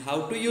and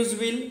how to use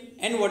will,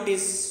 and what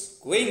is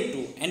going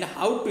to and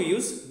how to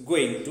use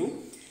going to.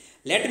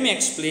 Let me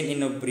explain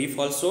in a brief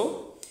also.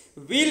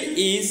 Will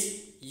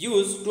is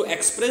used to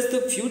express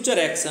the future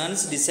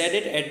actions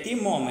decided at the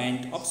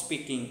moment of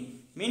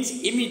speaking, means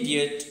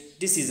immediate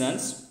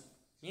decisions,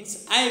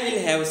 means I will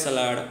have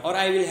salad or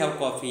I will have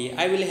coffee,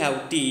 I will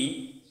have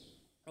tea.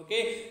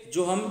 Okay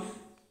जो हम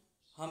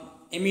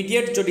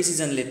immediate जो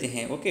decision लेते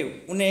हैं okay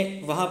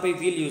उन्हें वहाँ पे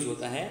will use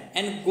होता है.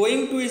 And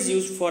going two is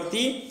use for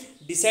the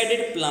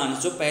decided plans,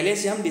 जो पहले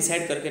से हम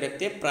डिसाइड करके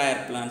रखते हैं, prior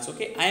plans.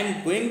 Okay I am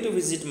going to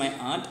visit my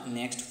aunt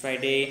next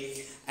Friday,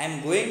 I am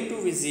going to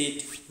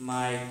visit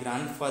my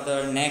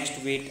grandfather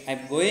next week, I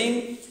am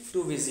going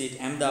to visit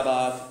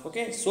Ahmedabad.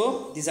 Okay so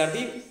these are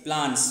the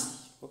plans.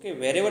 Okay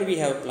where ever we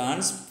have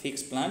plans,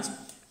 fix plans,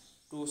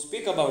 to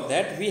speak about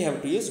that we have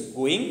to use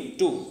going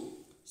to.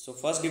 So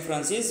first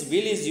difference is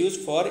will is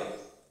use for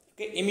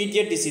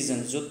immediate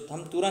decisions जो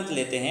हम तुरंत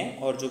लेते हैं,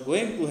 और जो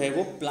going to है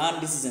वो plan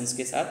decisions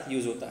के साथ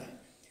यूज होता है.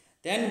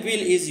 Then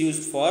will is use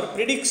for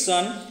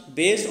prediction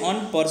based on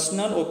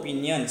personal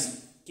opinions,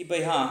 कि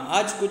भाई हाँ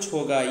आज कुछ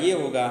होगा, ये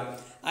होगा.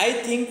 I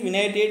think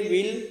United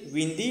will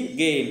win the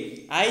game,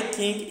 I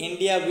think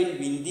India will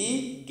win the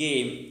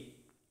game.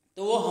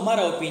 तो वो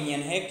हमारा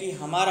ओपिनियन है कि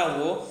हमारा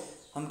वो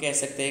हम कह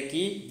सकते हैं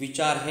कि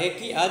विचार है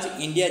कि आज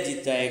इंडिया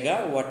जीत जाएगा,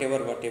 what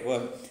ever.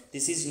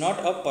 This is not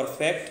a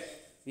perfect,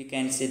 we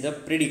can say the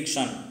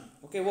prediction.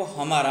 Okay वो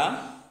हमारा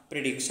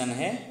प्रिडिक्शन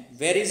है.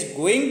 Where is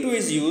going two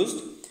is use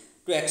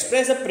to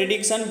express a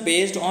prediction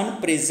based on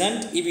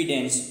present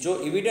evidence. जो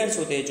एविडेंस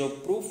होते हैं, जो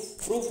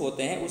प्रूफ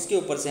होते हैं, उसके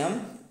ऊपर से हम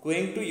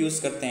गोइंग टू यूज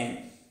करते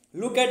हैं.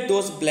 Look at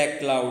those black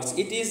clouds,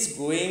 it is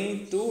going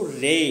to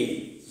rain.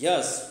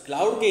 Yes,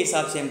 cloud के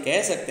हिसाब से हम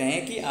कह सकते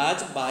हैं कि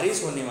आज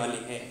बारिश होने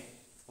वाली है.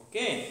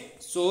 Okay,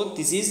 so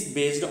this is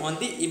based on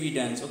the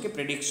evidence. Okay,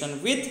 prediction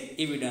with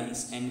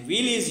evidence, and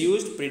will is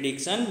used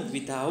prediction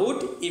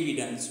without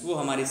evidence. वो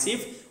हमारे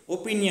सिर्फ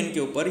opinion के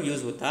ऊपर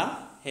use होता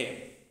है.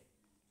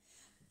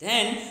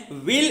 Then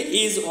will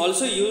is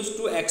also used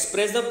to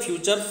express the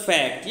future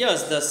fact.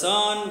 Yes, the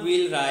sun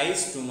will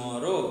rise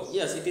tomorrow.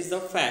 Yes, it is the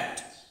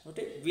fact.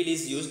 Okay, will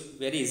is used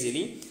very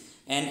easily.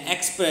 And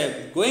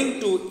going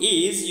to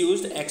is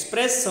used to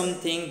express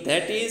something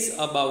that is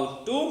about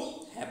to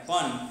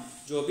happen,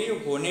 जो भी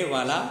होने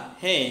वाला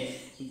है.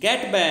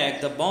 Get back,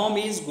 the bomb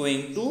is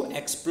going to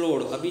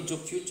explode. अभी जो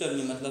future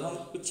में मतलब हम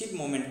कुछ ही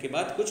मोमेंट के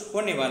बाद कुछ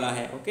होने वाला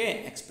है. Okay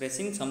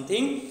expressing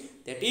something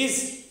that is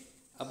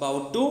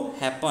about to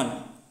happen.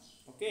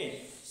 Okay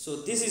so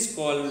this is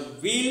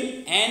called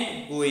will and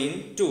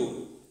going to.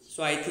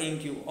 So I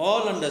think you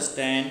all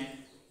understand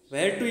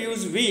where to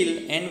use will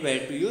and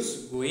where to use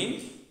going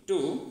to.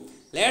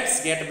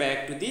 Let's get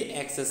back to the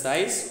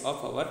exercise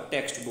of our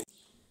text book.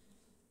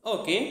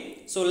 Okay,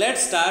 so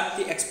let's start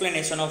the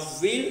explanation of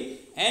will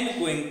and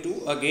going to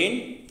again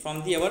from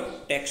our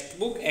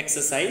textbook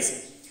exercise.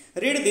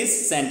 Read these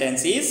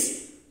sentences.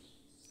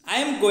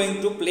 I am going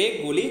to play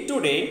gully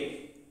today.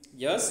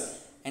 Yes.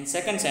 And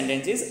second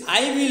sentence is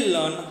I will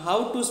learn how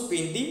to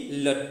spin the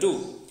lattu.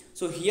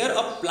 So here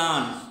a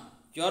plan.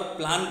 Your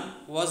plan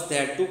was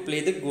there to play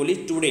the gully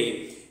today.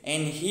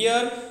 And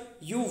here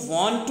you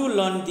want to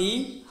learn the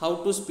how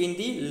to spin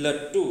the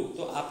lattu.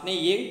 तो आपने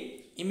ये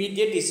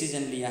immediate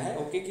decision लिया है.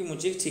 Okay कि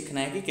मुझे सीखना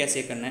है कि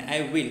कैसे करना है.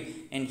 I will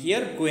and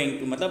here going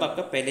to मतलब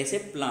आपका पहले से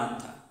प्लान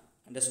था.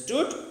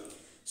 Understood.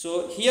 So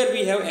here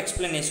we have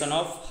explanation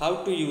of how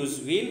to use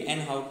will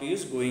and how to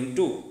use going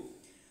to.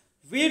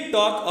 We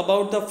talk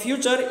about the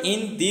future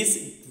in this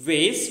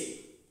ways.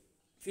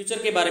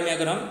 Future के बारे में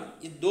अगर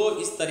हम दो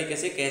इस तरीके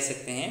से कह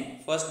सकते हैं,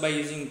 first by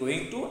using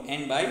going to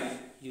and by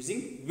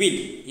using will.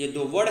 ये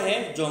दो वर्ड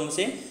है जो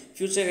हमसे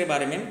फ्यूचर के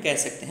बारे में हम कह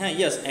सकते हैं.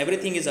 Yes,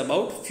 everything is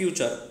about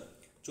future,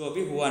 जो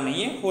अभी हुआ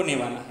नहीं है, होने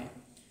वाला है.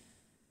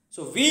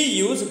 So we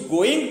use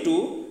going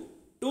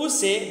to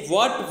say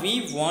what we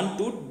want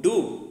to do.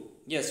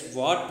 Yes,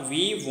 what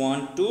we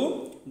want to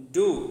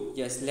do.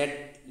 Yes,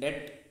 let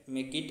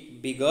make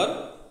it bigger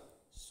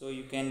so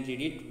you can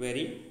read it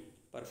very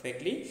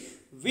perfectly.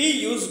 We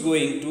use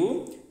going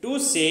to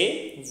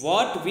say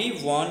what we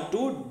want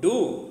to do.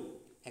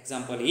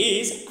 Example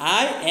is,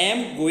 I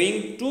am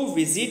going to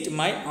visit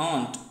my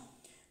aunt.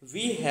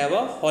 We have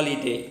a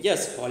holiday.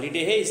 Yes,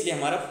 holiday है इसलिए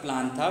हमारा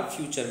plan था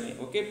future में,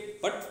 okay,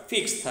 but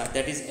fix था.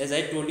 That is as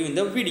I told you in the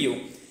video.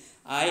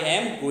 I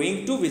am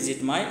going to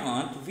visit my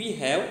aunt. We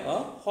have a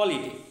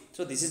holiday.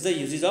 So this is the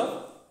uses of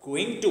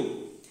going to.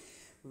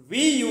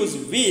 We use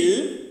will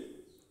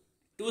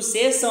to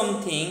say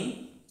something,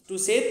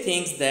 to say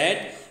things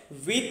that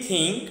we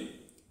think,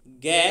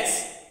 guess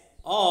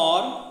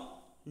or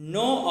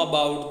know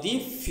about the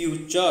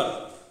future.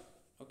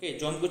 Okay,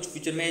 जो हम कुछ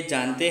future में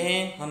जानते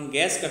हैं, हम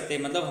gas करते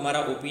हैं, मतलब हमारा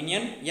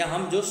ओपिनियन या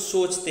हम जो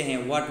सोचते हैं,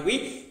 what we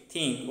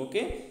think.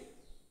 Okay,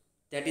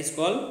 that is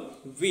called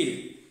will.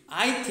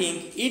 I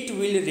think it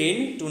will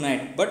rain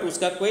tonight, but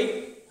उसका कोई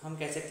हम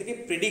कह सकते हैं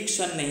कि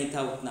प्रिडिक्शन नहीं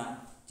था उतना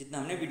जितना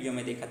हमने वीडियो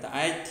में देखा था.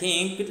 I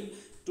think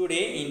today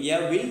India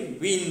will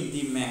win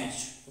the match.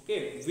 Okay,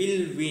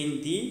 will win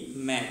the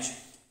match.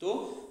 तो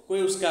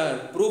कोई उसका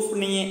प्रूफ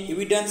नहीं है,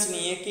 एविडेंस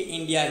नहीं है कि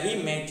इंडिया ही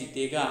मैच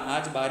जीतेगा.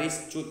 आज बारिश,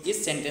 जो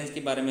इस सेंटेंस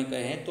के बारे में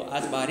कहे हैं तो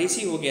आज बारिश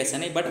ही होगी ऐसा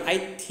नहीं, but I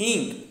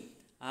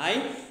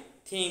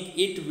think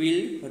it will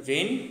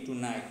rain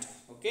tonight.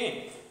 Okay,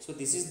 so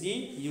this is the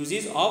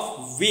uses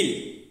of will.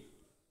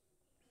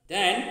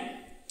 Then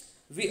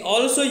we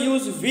also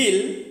use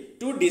will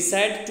to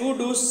decide to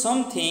do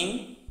something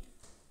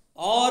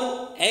or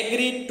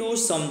agree to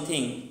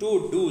something, to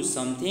do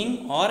something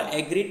or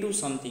agree to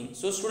something.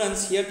 So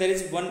students, here there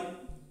is one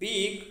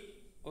big,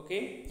 okay,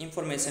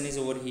 information is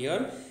over here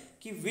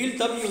कि will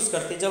तब use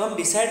करते हैं जब हम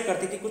decide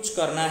करते हैं कि कुछ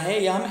करना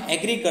है, या हम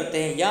एग्री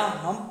करते हैं, या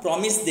हम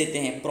प्रॉमिस देते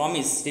हैं.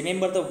 Promise,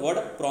 remember the word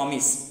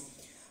promise.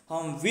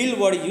 हम will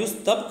वर्ड यूज़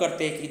तब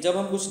करते हैं कि जब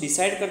हम कुछ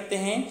डिसाइड करते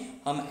हैं,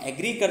 हम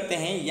एग्री करते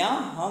हैं, या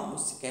हम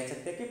उससे कह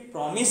सकते हैं कि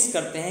प्रॉमिस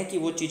करते हैं कि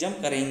वो चीज़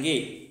हम करेंगे.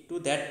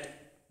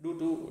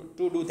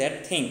 to do that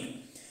thing.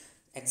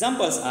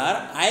 Examples are,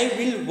 I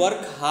will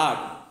work hard.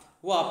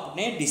 वो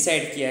आपने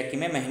डिसाइड किया कि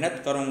मैं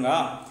मेहनत करूँगा.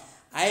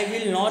 I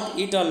will not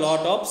eat a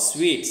lot of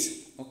sweets.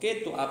 Okay,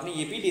 तो आपने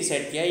ये भी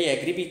डिसाइड किया, ये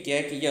एग्री भी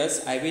किया कि yes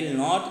I will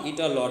not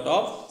eat a lot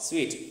of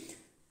sweets.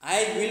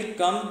 I will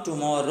come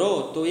tomorrow.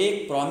 तो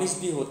एक प्रॉमिस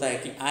भी होता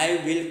है कि I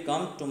will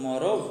come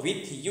tomorrow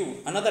with you.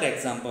 Another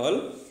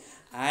example,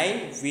 I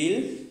will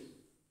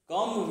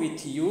come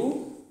with you.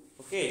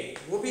 Okay,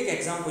 वो भी एक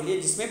एग्जाम्पल है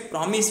जिसमें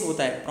प्रॉमिस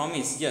होता है.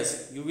 Promise, yes,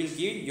 you will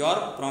give your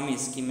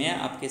promise कि मैं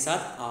आपके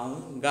साथ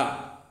आऊँगा.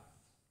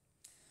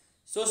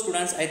 So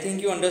students, I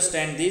think you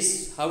understand this,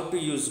 how to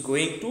use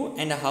going to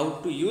and how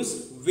to use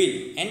will,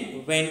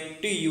 and when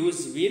to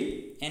use will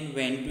and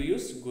when to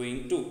use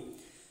going to.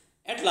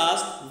 At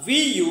last,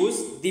 we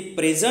use the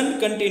present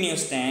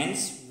continuous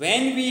tense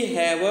when we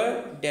have a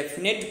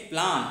definite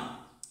plan.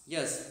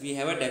 Yes, we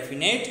have a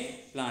definite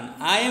plan.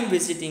 I am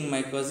visiting my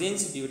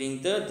cousins during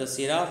the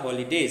Dasera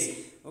holidays.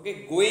 Okay,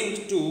 going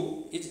to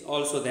is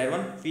also there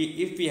one.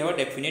 If we have a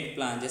definite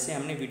plan, जैसे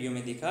हमने video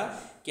में देखा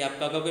कि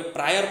आपका अगर कोई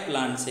prior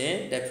plan से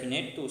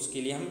definite, तो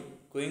उसके लिए हम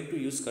going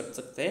to यूज़ कर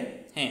सकते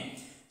हैं.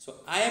 So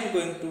I am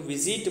going to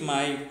visit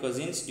my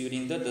cousins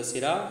during the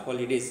Dasera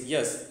holidays.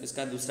 Yes,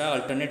 इसका दूसरा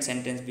अल्टरनेट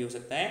सेंटेंस भी हो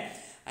सकता है.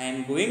 I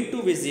am going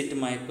to visit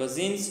my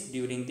cousins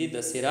during the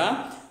Dasera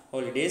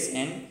holidays.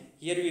 And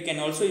here we can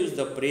also use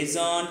the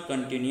present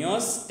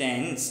continuous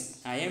tense.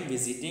 I am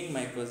visiting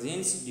my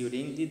cousins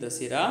during the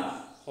Dasera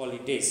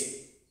holidays.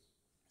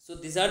 So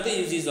these are the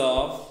uses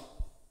of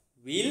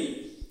will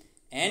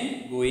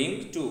and going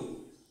to.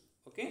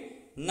 Okay.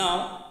 Now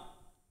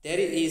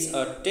there is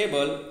a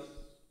table.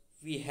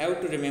 We have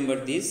to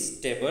remember this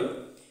table.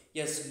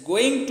 Yes,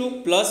 going to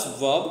plus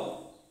verb.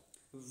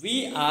 We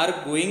are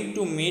going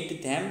to meet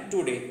them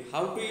today.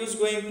 How to use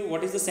going to?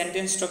 What is the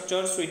sentence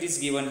structure? So it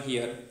is given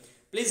here.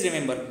 Please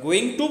remember,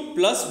 going two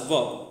plus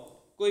verb.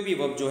 कोई भी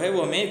verb जो है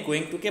वो हमें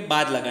going to के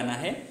बाद लगाना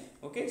है.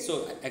 Okay, so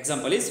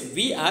example is,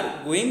 we are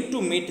going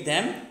to meet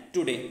them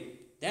today.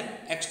 Then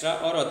extra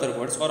और अदर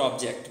वर्ड्स और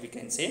object we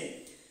can say.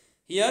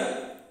 Here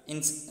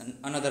in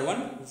another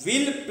one,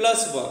 will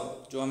plus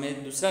verb, जो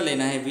हमें दूसरा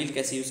लेना है, विल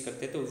कैसे यूज़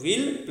करते हैं, तो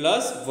will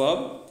plus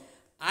verb,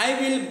 I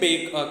will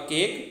bake a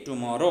cake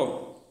tomorrow.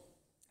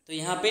 तो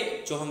यहाँ पे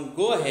जो हम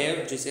गो है,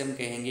 जिसे हम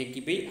कहेंगे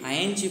कि भाई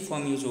आईएनजी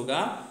फॉर्म यूज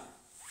होगा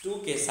टू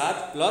के साथ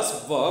plus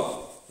verb,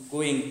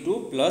 going two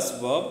plus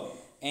verb,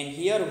 and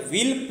here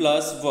will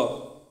plus verb.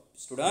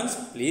 Students,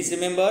 please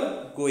remember,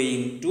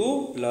 going two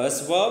plus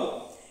verb,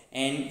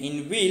 and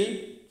in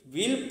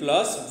will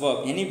plus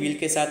verb, यानी विल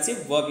के साथ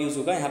सिर्फ वर्ब यूज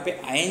होगा. यहाँ पे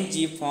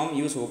आईएनजी फॉर्म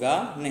यूज होगा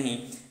नहीं,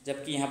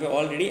 जबकि यहाँ पे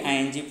ऑलरेडी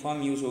आईएनजी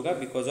फॉर्म यूज होगा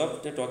because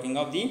of the talking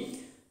of the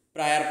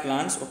prior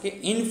plans. Okay,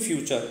 in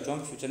future, जो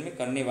हम फ्यूचर में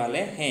करने वाले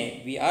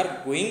हैं, we are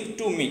going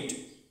to meet.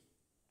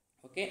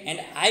 Okay, and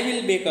I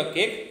will bake a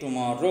cake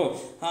tomorrow.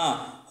 हाँ,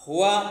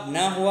 हुआ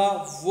ना हुआ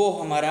वो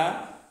हमारा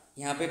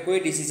यहाँ पे कोई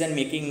डिसीजन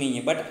मेकिंग नहीं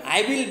है, but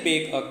I will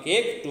bake a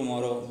cake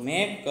tomorrow,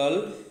 मैं कल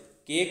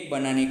केक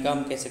बनाने का,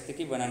 हम कह सकते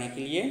कि बनाने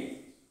के लिए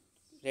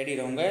रेडी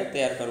रहूँगा,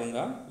 तैयार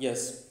करूँगा।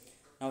 Yes.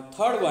 Now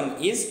third one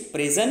is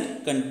present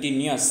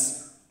continuous.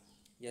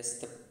 Yes,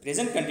 the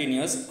present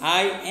continuous,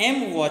 I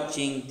am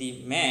watching the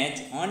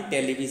match on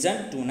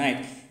television to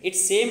night, it's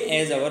same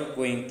as our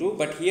going to,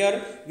 but here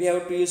we have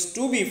to use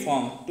to be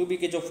form. To be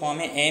के जो form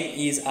है M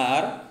is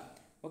are,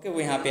 okay, वो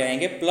यहाँ पे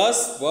आएंगे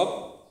plus verb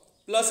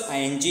plus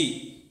I N G.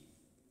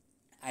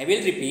 I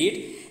will repeat,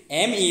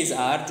 M is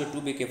are जो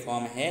to be के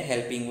form है,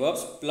 हेल्पिंग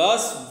वर्ब्स,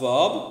 प्लस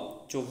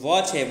वर्ब जो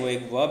वॉच है वो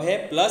एक वर्ब है,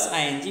 plus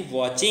I N G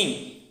watching,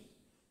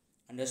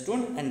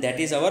 understood, and that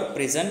is our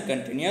present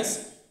continuous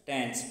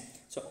tense.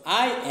 So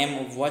I am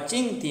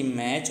watching the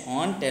match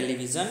on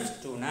television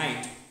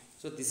tonight.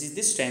 So this is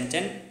the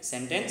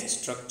sentence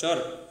structure.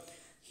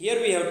 Here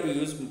we have to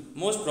use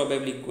most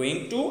probably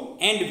going to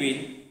and will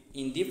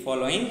in the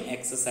following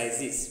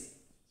exercises.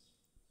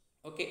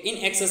 Okay, in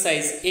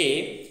exercise A,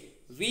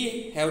 we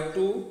have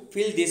to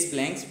fill these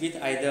blanks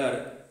with either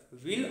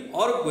will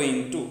or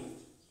going to.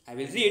 I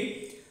will read.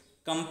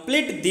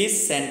 Complete these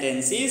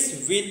sentences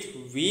with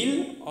will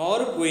or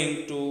going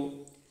to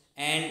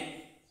and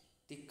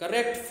the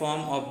correct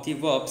form of the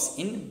verbs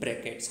in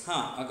brackets.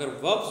 हाँ, अगर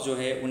verbs जो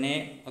है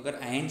उन्हें अगर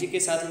ing के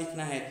साथ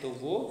लिखना है तो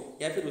वो,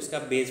 या फिर उसका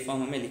बेस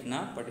फॉर्म हमें लिखना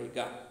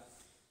पड़ेगा.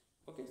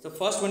 Okay, so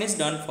first one is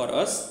done for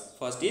us.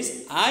 First is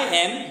I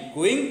am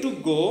going to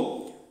go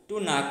to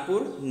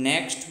Nagpur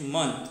next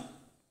month.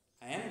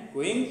 I am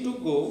going to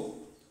go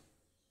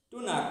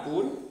to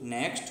Nagpur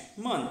next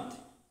month.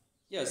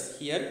 Yes,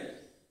 here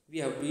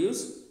we have to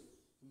use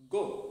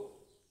go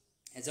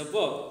as a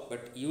verb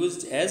but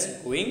used as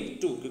going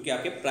to क्योंकि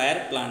आपके prior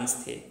plans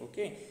थे.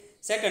 Okay.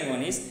 Second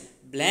one is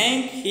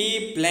blank he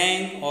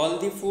blank all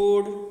the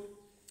food.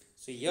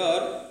 So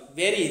here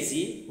very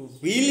easy,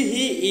 will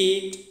he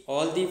eat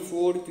all the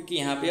food, क्योंकि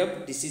यहाँ पे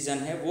अब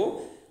decision है वो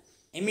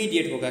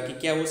immediate होगा कि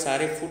क्या वो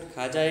सारे फूड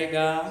खा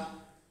जाएगा.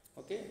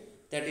 Okay,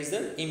 that is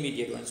the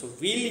immediate one. So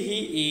will he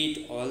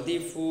eat all the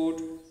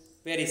food,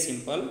 very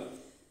simple.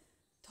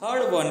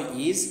 Third one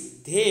is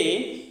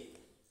they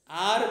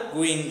are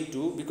going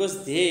to, because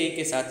they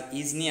के साथ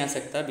is नहीं आ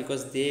सकता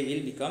because they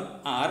will become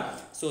are.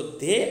 So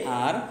they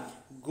are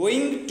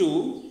going to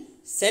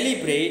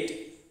celebrate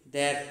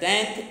their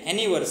 10th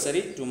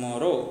anniversary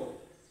tomorrow.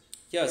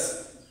 Yes,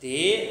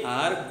 they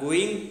are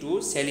going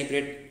to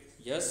celebrate.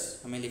 Yes,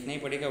 हमें लिखना ही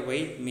पड़ेगा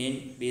वही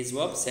main base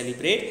verb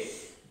celebrate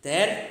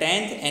their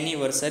 10th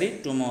anniversary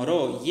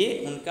tomorrow. ये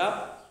उनका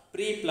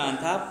pre plan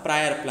था,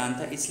 prior plan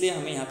था, इसलिए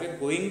हमें यहाँ पे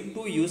गोइंग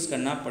टू यूज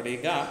करना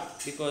पड़ेगा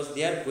because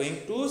they are going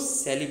to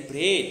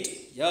celebrate.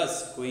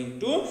 Yes, going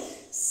to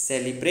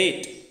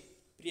celebrate,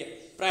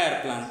 prior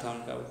plan था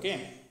उनका. ओके.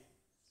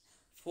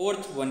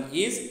 फोर्थ वन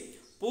इज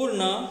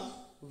पूर्ण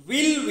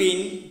will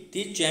win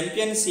the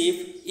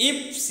championship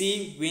if C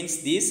wins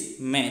this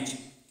match.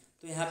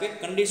 तो यहाँ पे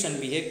कंडीशन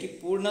भी है कि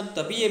पूर्ण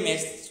तभी ये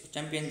मैच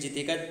चैंपियन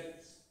जीतेगा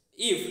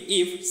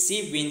if C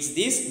wins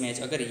this match.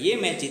 अगर ये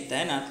मैच जीतता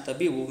है ना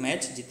तभी वो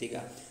मैच जीतेगा.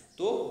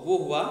 तो वो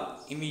हुआ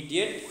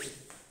इमीडिएट,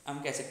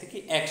 हम कह सकते हैं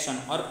कि एक्शन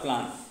और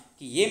प्लान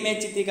कि ये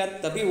मैच जीतेगा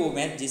तभी वो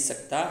मैच जीत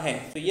सकता है.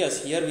 तो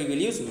yes, here we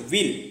will use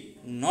will,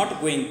 not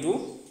going to,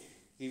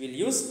 we will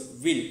use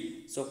will.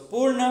 सो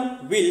पूर्ण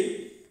will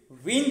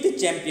win the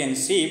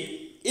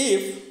championship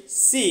if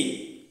C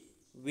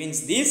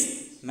wins this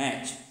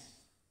match.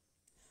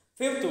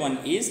 Fifth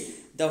one is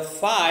the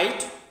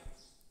fight.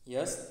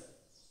 Yes,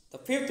 the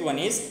fifth one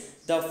is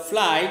the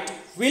flight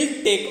will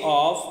take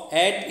off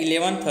at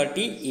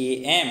 11:30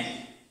 a.m.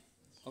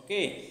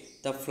 Okay,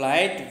 the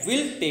flight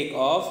will take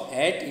off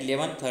at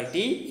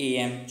 11:30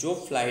 a.m. जो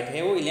flight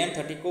है वो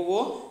 11:30 को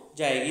वो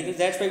जाएगी. तो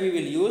that's why we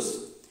will use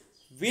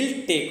will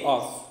take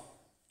off.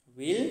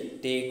 Will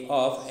take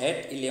off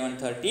at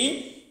 11:30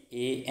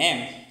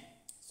 a.m.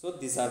 So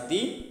these are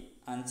the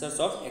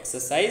answers of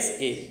exercise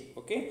A.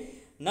 Okay.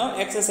 Now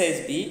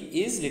exercise B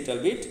is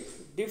little bit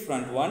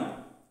different one.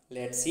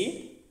 Let's see.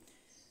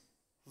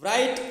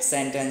 Write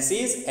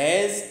sentences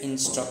as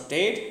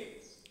instructed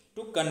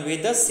to convey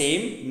the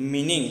same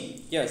meaning.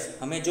 Yes,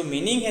 हमें जो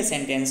meaning है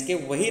sentence के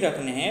वही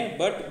रखने हैं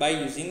but by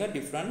using a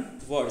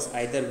different words,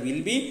 either will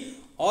be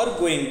or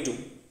going to.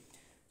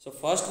 So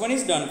first one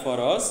is done for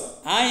us.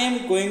 I am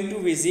going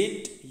to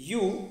visit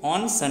you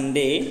on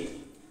Sunday.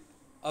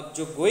 अब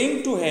जो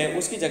going to है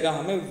उसकी जगह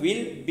हमें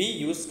will be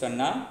use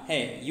करना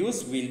है. Use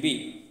will be.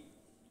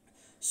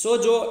 So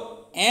जो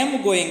am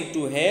going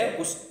to है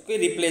उसको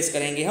रिप्लेस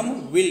करेंगे हम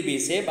विल बी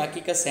से.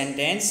 बाकी का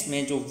सेंटेंस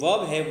में जो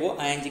वर्ब है वो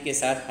आईएनजी के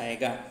साथ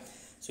आएगा.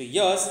 So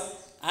yes,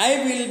 I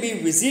will be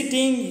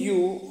visiting you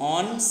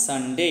on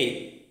Sunday.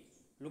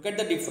 Look at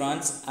the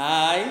difference.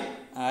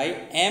 I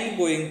am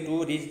going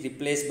to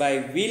replace by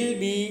will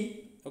be.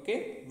 Okay,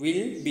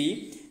 will be.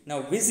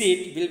 Now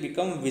visit will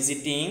become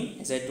visiting.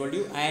 As I told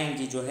you,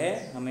 ING जो है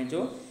हमें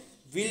जो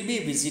will be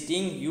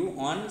visiting you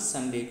on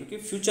Sunday, क्योंकि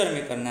future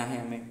में करना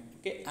है हमें.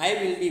 Okay, I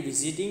will be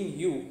visiting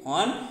you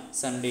on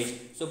Sunday.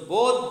 So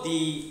both the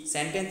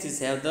sentences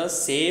have the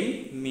same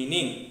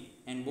meaning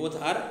and both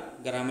are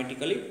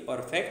grammatically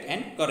perfect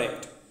and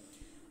correct.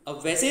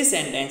 अब वैसे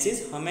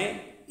सेंटेंसेस हमें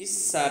इस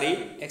सारी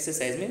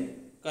एक्सरसाइज में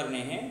करने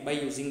हैं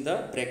by using the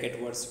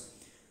bracket words.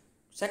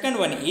 Second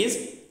one is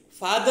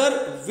father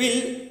will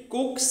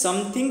cook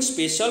something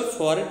special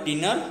for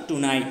dinner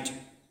tonight.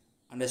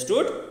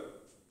 Understood?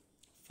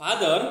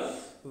 Father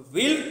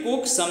will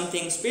cook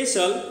something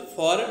special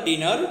for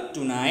dinner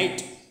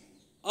tonight.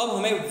 अब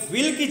हमें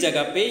विल की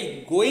जगह पे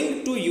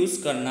गोइंग टू यूज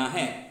करना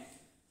है।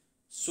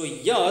 सो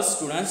यस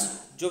स्टूडेंट्स,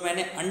 जो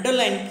मैंने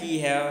underline की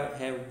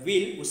है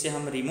विल, उसे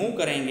हम रिमूव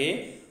करेंगे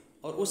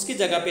और उसकी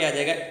जगह पे आ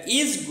जाएगा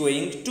इज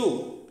गोइंग टू।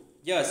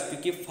 यस,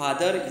 क्योंकि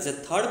father is a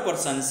third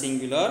person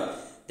singular,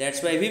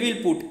 that's why we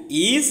will put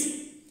is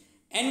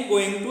and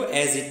going to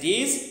as it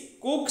is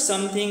cook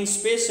something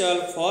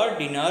special for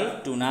dinner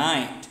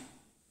tonight.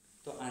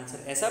 तो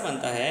आंसर ऐसा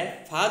बनता है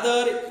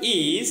father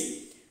is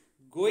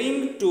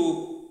going to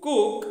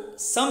cook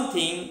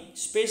something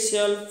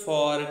special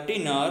for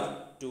dinner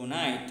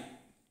tonight.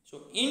 So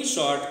in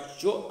short,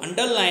 जो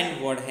underline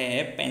word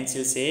है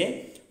pencil से,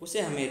 उसे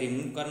हमें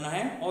remove करना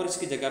है और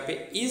इसकी जगह पे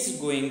इज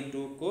गोइंग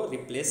टू को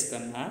रिप्लेस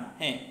करना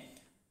है।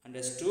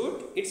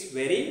 Understood? It's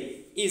very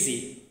easy.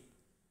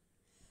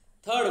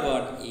 Third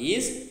word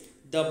is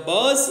the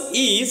bus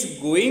is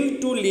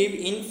going to leave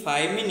in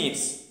 5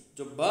 minutes.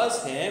 जो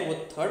बस है वो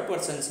थर्ड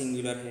पर्सन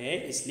सिंगुलर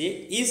है, इसलिए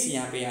इज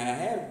यहाँ पे आया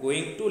है।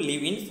 Going to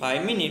leave in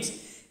 5 minutes,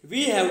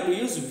 we have to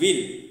use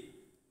will.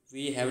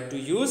 We have to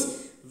use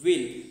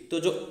will. तो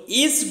जो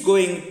इज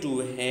गोइंग टू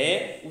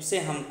है उसे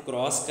हम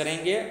क्रॉस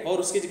करेंगे और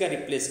उसकी जगह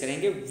रिप्लेस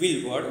करेंगे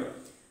will word.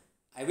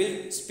 I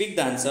will speak the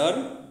answer,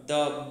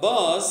 the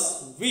bus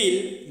will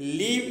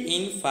leave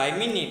in 5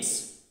 minutes.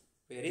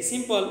 Very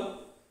simple.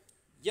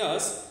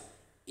 Yes,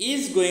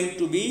 is going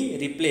to be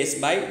replace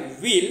by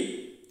will,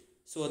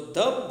 so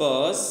the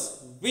bus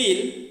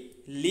will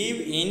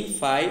leave in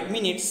 5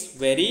 minutes.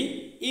 Very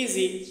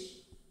easy.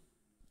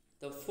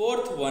 The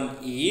fourth one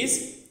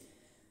is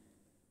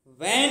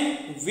when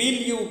will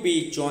you be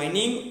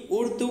joining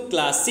Urdu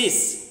classes?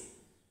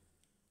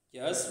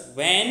 Yes,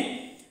 when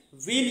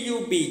will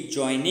you be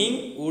joining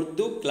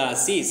Urdu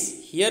classes?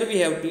 Here we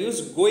have to use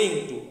going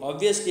to.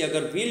 Obviously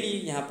अगर will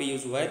यहाँ पे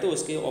use हुआ है तो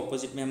उसके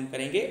opposite में हम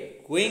करेंगे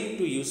going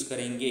to यूज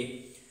करेंगे।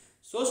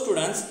 So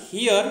students,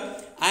 here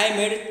I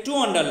made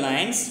 2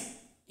 underlines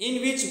in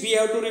which we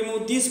have to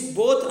remove these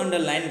both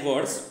underlined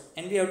words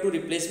and we have to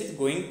replace with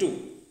going to.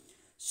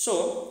 So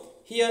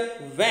here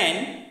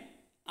when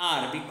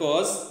are,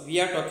 because we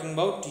are talking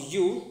about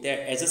you that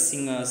as a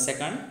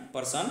second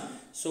person.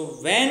 So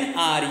when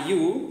are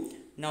you,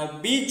 now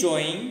be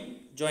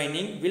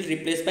joining will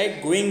replace by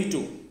going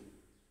to.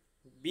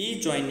 Be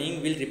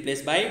joining will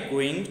replace by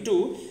going to.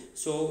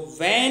 So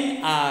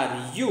when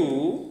are you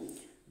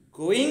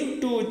going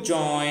to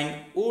join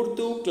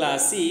Urdu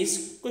classes?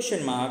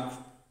 Question mark.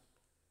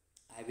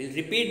 I will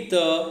repeat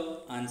the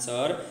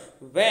answer.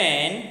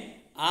 When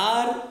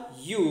are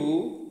you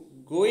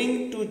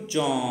going to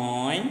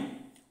join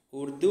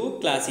Urdu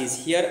classes?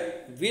 Here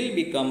will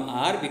become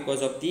are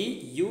because of the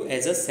you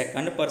as a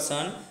second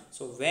person.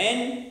 So when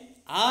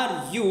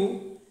are you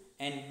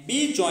and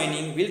be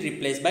joining will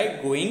replace by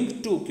going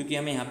to, क्योंकि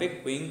हमें यहाँ पे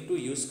going to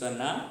use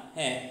करना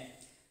है।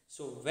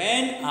 So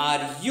when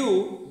are you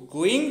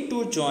going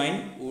to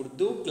join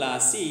Urdu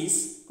classes?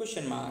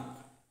 Question mark.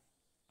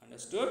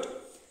 Understood?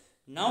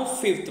 Now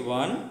fifth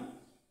one.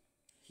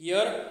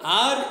 Here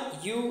are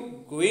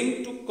you going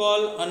to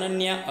call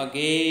Ananya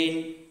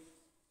again?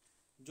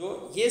 जो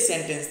ये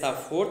sentence था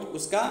fourth,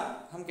 उसका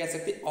हम कह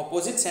सकते हैं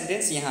ऑपोजिट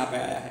सेंटेंस यहाँ पे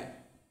आया है।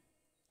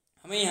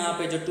 हमें यहाँ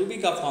पे जो टू बी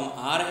का फॉर्म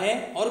आर है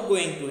और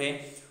गोइंग टू है,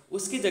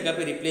 उसकी जगह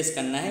पे रिप्लेस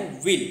करना है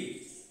will.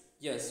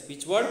 Yes,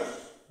 which word?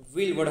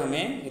 Will word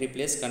हमें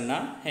रिप्लेस करना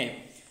है।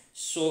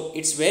 So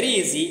it's very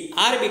easy.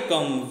 Are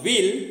become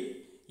will,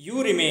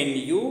 you remain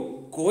you,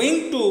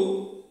 going to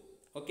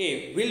okay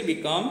will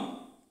become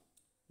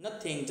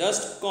nothing,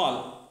 just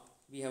call.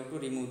 We have to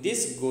remove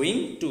this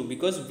going to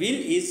because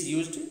will is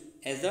used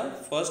as the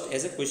first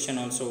as a question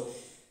also.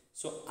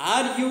 So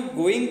are you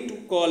going to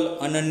call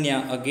Ananya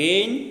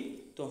again?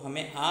 तो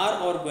हमें are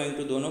और going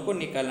to दोनों को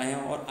निकालना है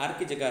और are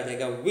की जगह आ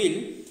जाएगा will.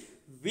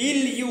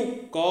 Will you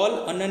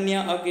call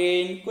Ananya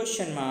again?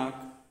 Question mark.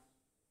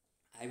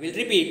 I will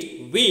repeat.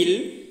 Will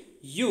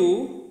you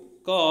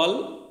call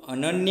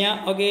Ananya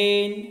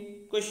again?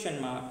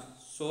 Question mark.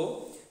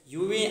 So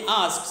you may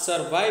ask,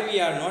 sir, why we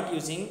are not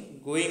using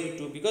going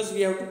to? Because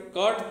we have to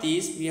cut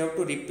this, we have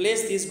to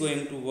replace this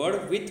going to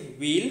word with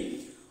will,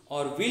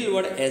 और will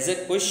word as a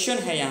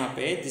question है यहाँ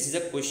पे। this is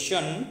a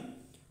question.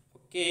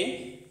 Okay,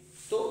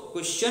 तो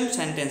question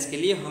sentence के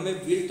लिए हमें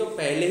will तो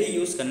पहले ही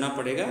यूज करना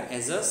पड़ेगा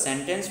as a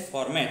sentence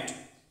format.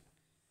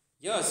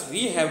 Yes,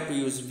 we have to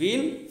use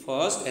will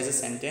first as a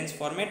sentence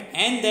format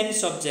and then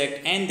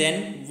subject and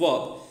then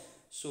verb.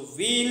 So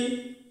will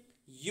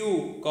you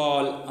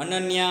call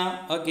Ananya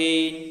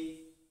again?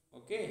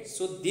 Okay,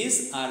 so these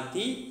are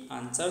the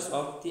answers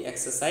of the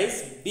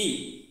exercise B.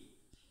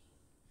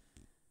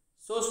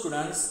 So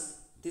students,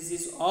 this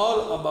is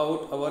all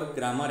about our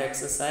grammar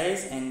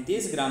exercise, and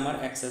this grammar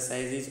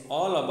exercise is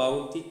all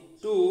about the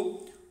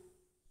two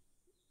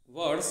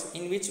words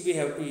in which we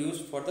have to use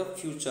for the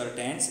future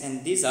tense,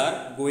 and these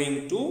are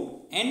going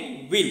to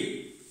and will.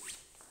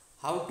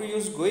 How to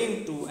use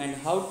going to and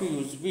how to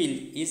use will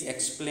is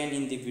explained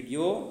in the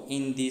video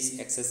in this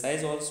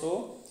exercise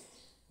also,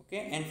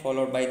 okay, and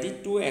followed by the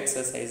 2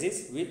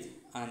 exercises with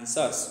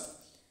answers.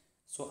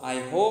 So I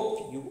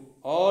hope you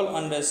all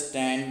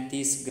understand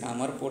this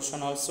grammar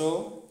portion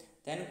also,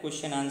 then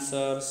question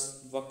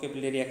answers,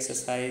 vocabulary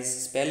exercise,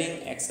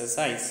 spelling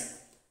exercise.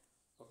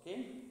 Okay,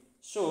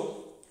 so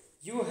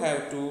you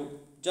have to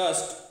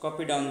just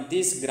copy down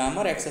these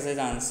grammar exercise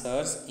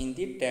answers in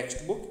the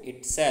textbook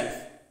itself.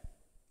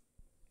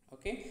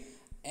 Okay,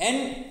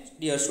 and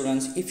dear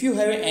students, if you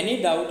have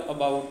any doubt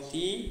about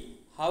the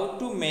how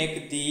to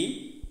make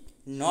the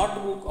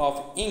notebook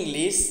of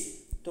English,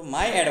 तो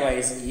my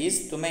advice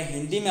is, तो मैं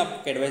हिंदी में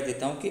आपको advice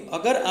देता हूँ कि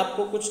अगर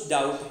आपको कुछ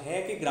डाउट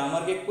है कि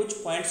ग्रामर के कुछ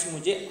पॉइंट्स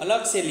मुझे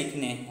अलग से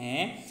लिखने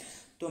हैं,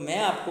 तो मैं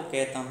आपको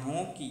कहता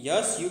हूँ कि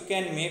yes you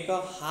can make a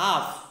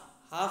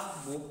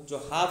half book. जो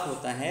हाफ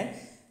होता है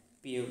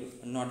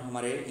नोट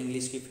हमारे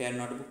इंग्लिश की फेयर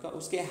नोटबुक का,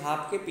 उसके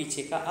हाफ के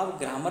पीछे का आप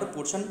ग्रामर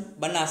पोर्शन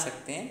बना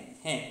सकते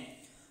हैं।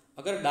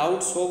 अगर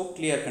डाउट्स हो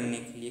क्लियर करने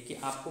के लिए कि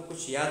आपको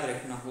कुछ याद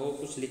रखना हो,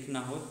 कुछ लिखना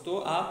हो, तो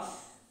आप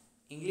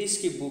इंग्लिश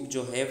की बुक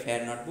जो है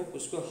फेयर नोटबुक,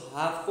 उसको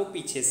हाफ को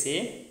पीछे से,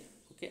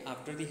 okay,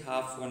 after the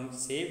half one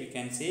से we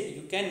can say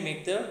you can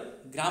make the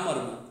grammar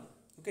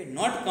book. Okay,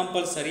 not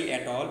compulsory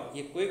at all,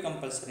 ये कोई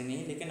कंपलसरी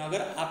नहीं, लेकिन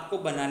अगर आपको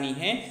बनानी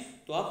है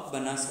तो आप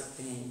बना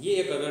सकते हैं। ये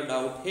एक अगर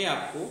डाउट है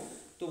आपको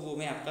तो वो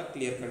मैं आपका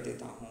क्लियर कर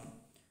देता हूँ।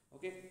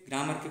 ओके,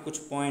 ग्रामर के कुछ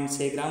पॉइंट्स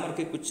है, ग्रामर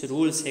के कुछ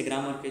रूल्स है,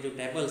 ग्रामर के जो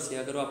टेबल्स है,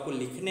 अगर आपको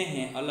लिखने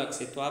हैं अलग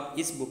से तो आप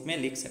इस बुक में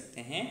लिख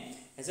सकते हैं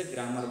as a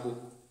grammar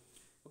book.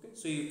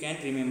 So you can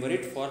remember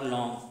it for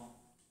long.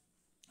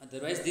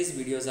 Otherwise these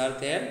videos are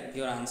there,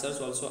 your answers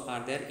also are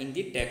there in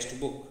the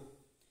textbook.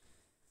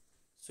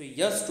 So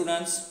yes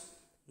students,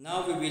 now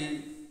we will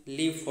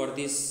leave for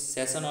this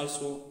session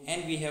also,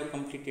 and we have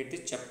completed the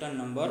chapter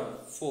number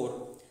 4.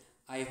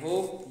 I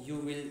hope you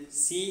will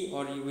see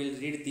or you will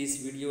read these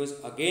videos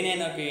again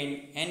and again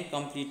and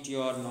complete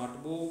your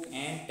notebook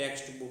and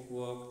textbook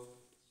work,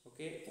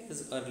 okay,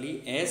 as early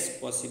as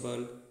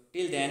possible.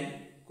 Till then,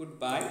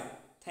 goodbye,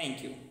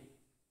 thank you.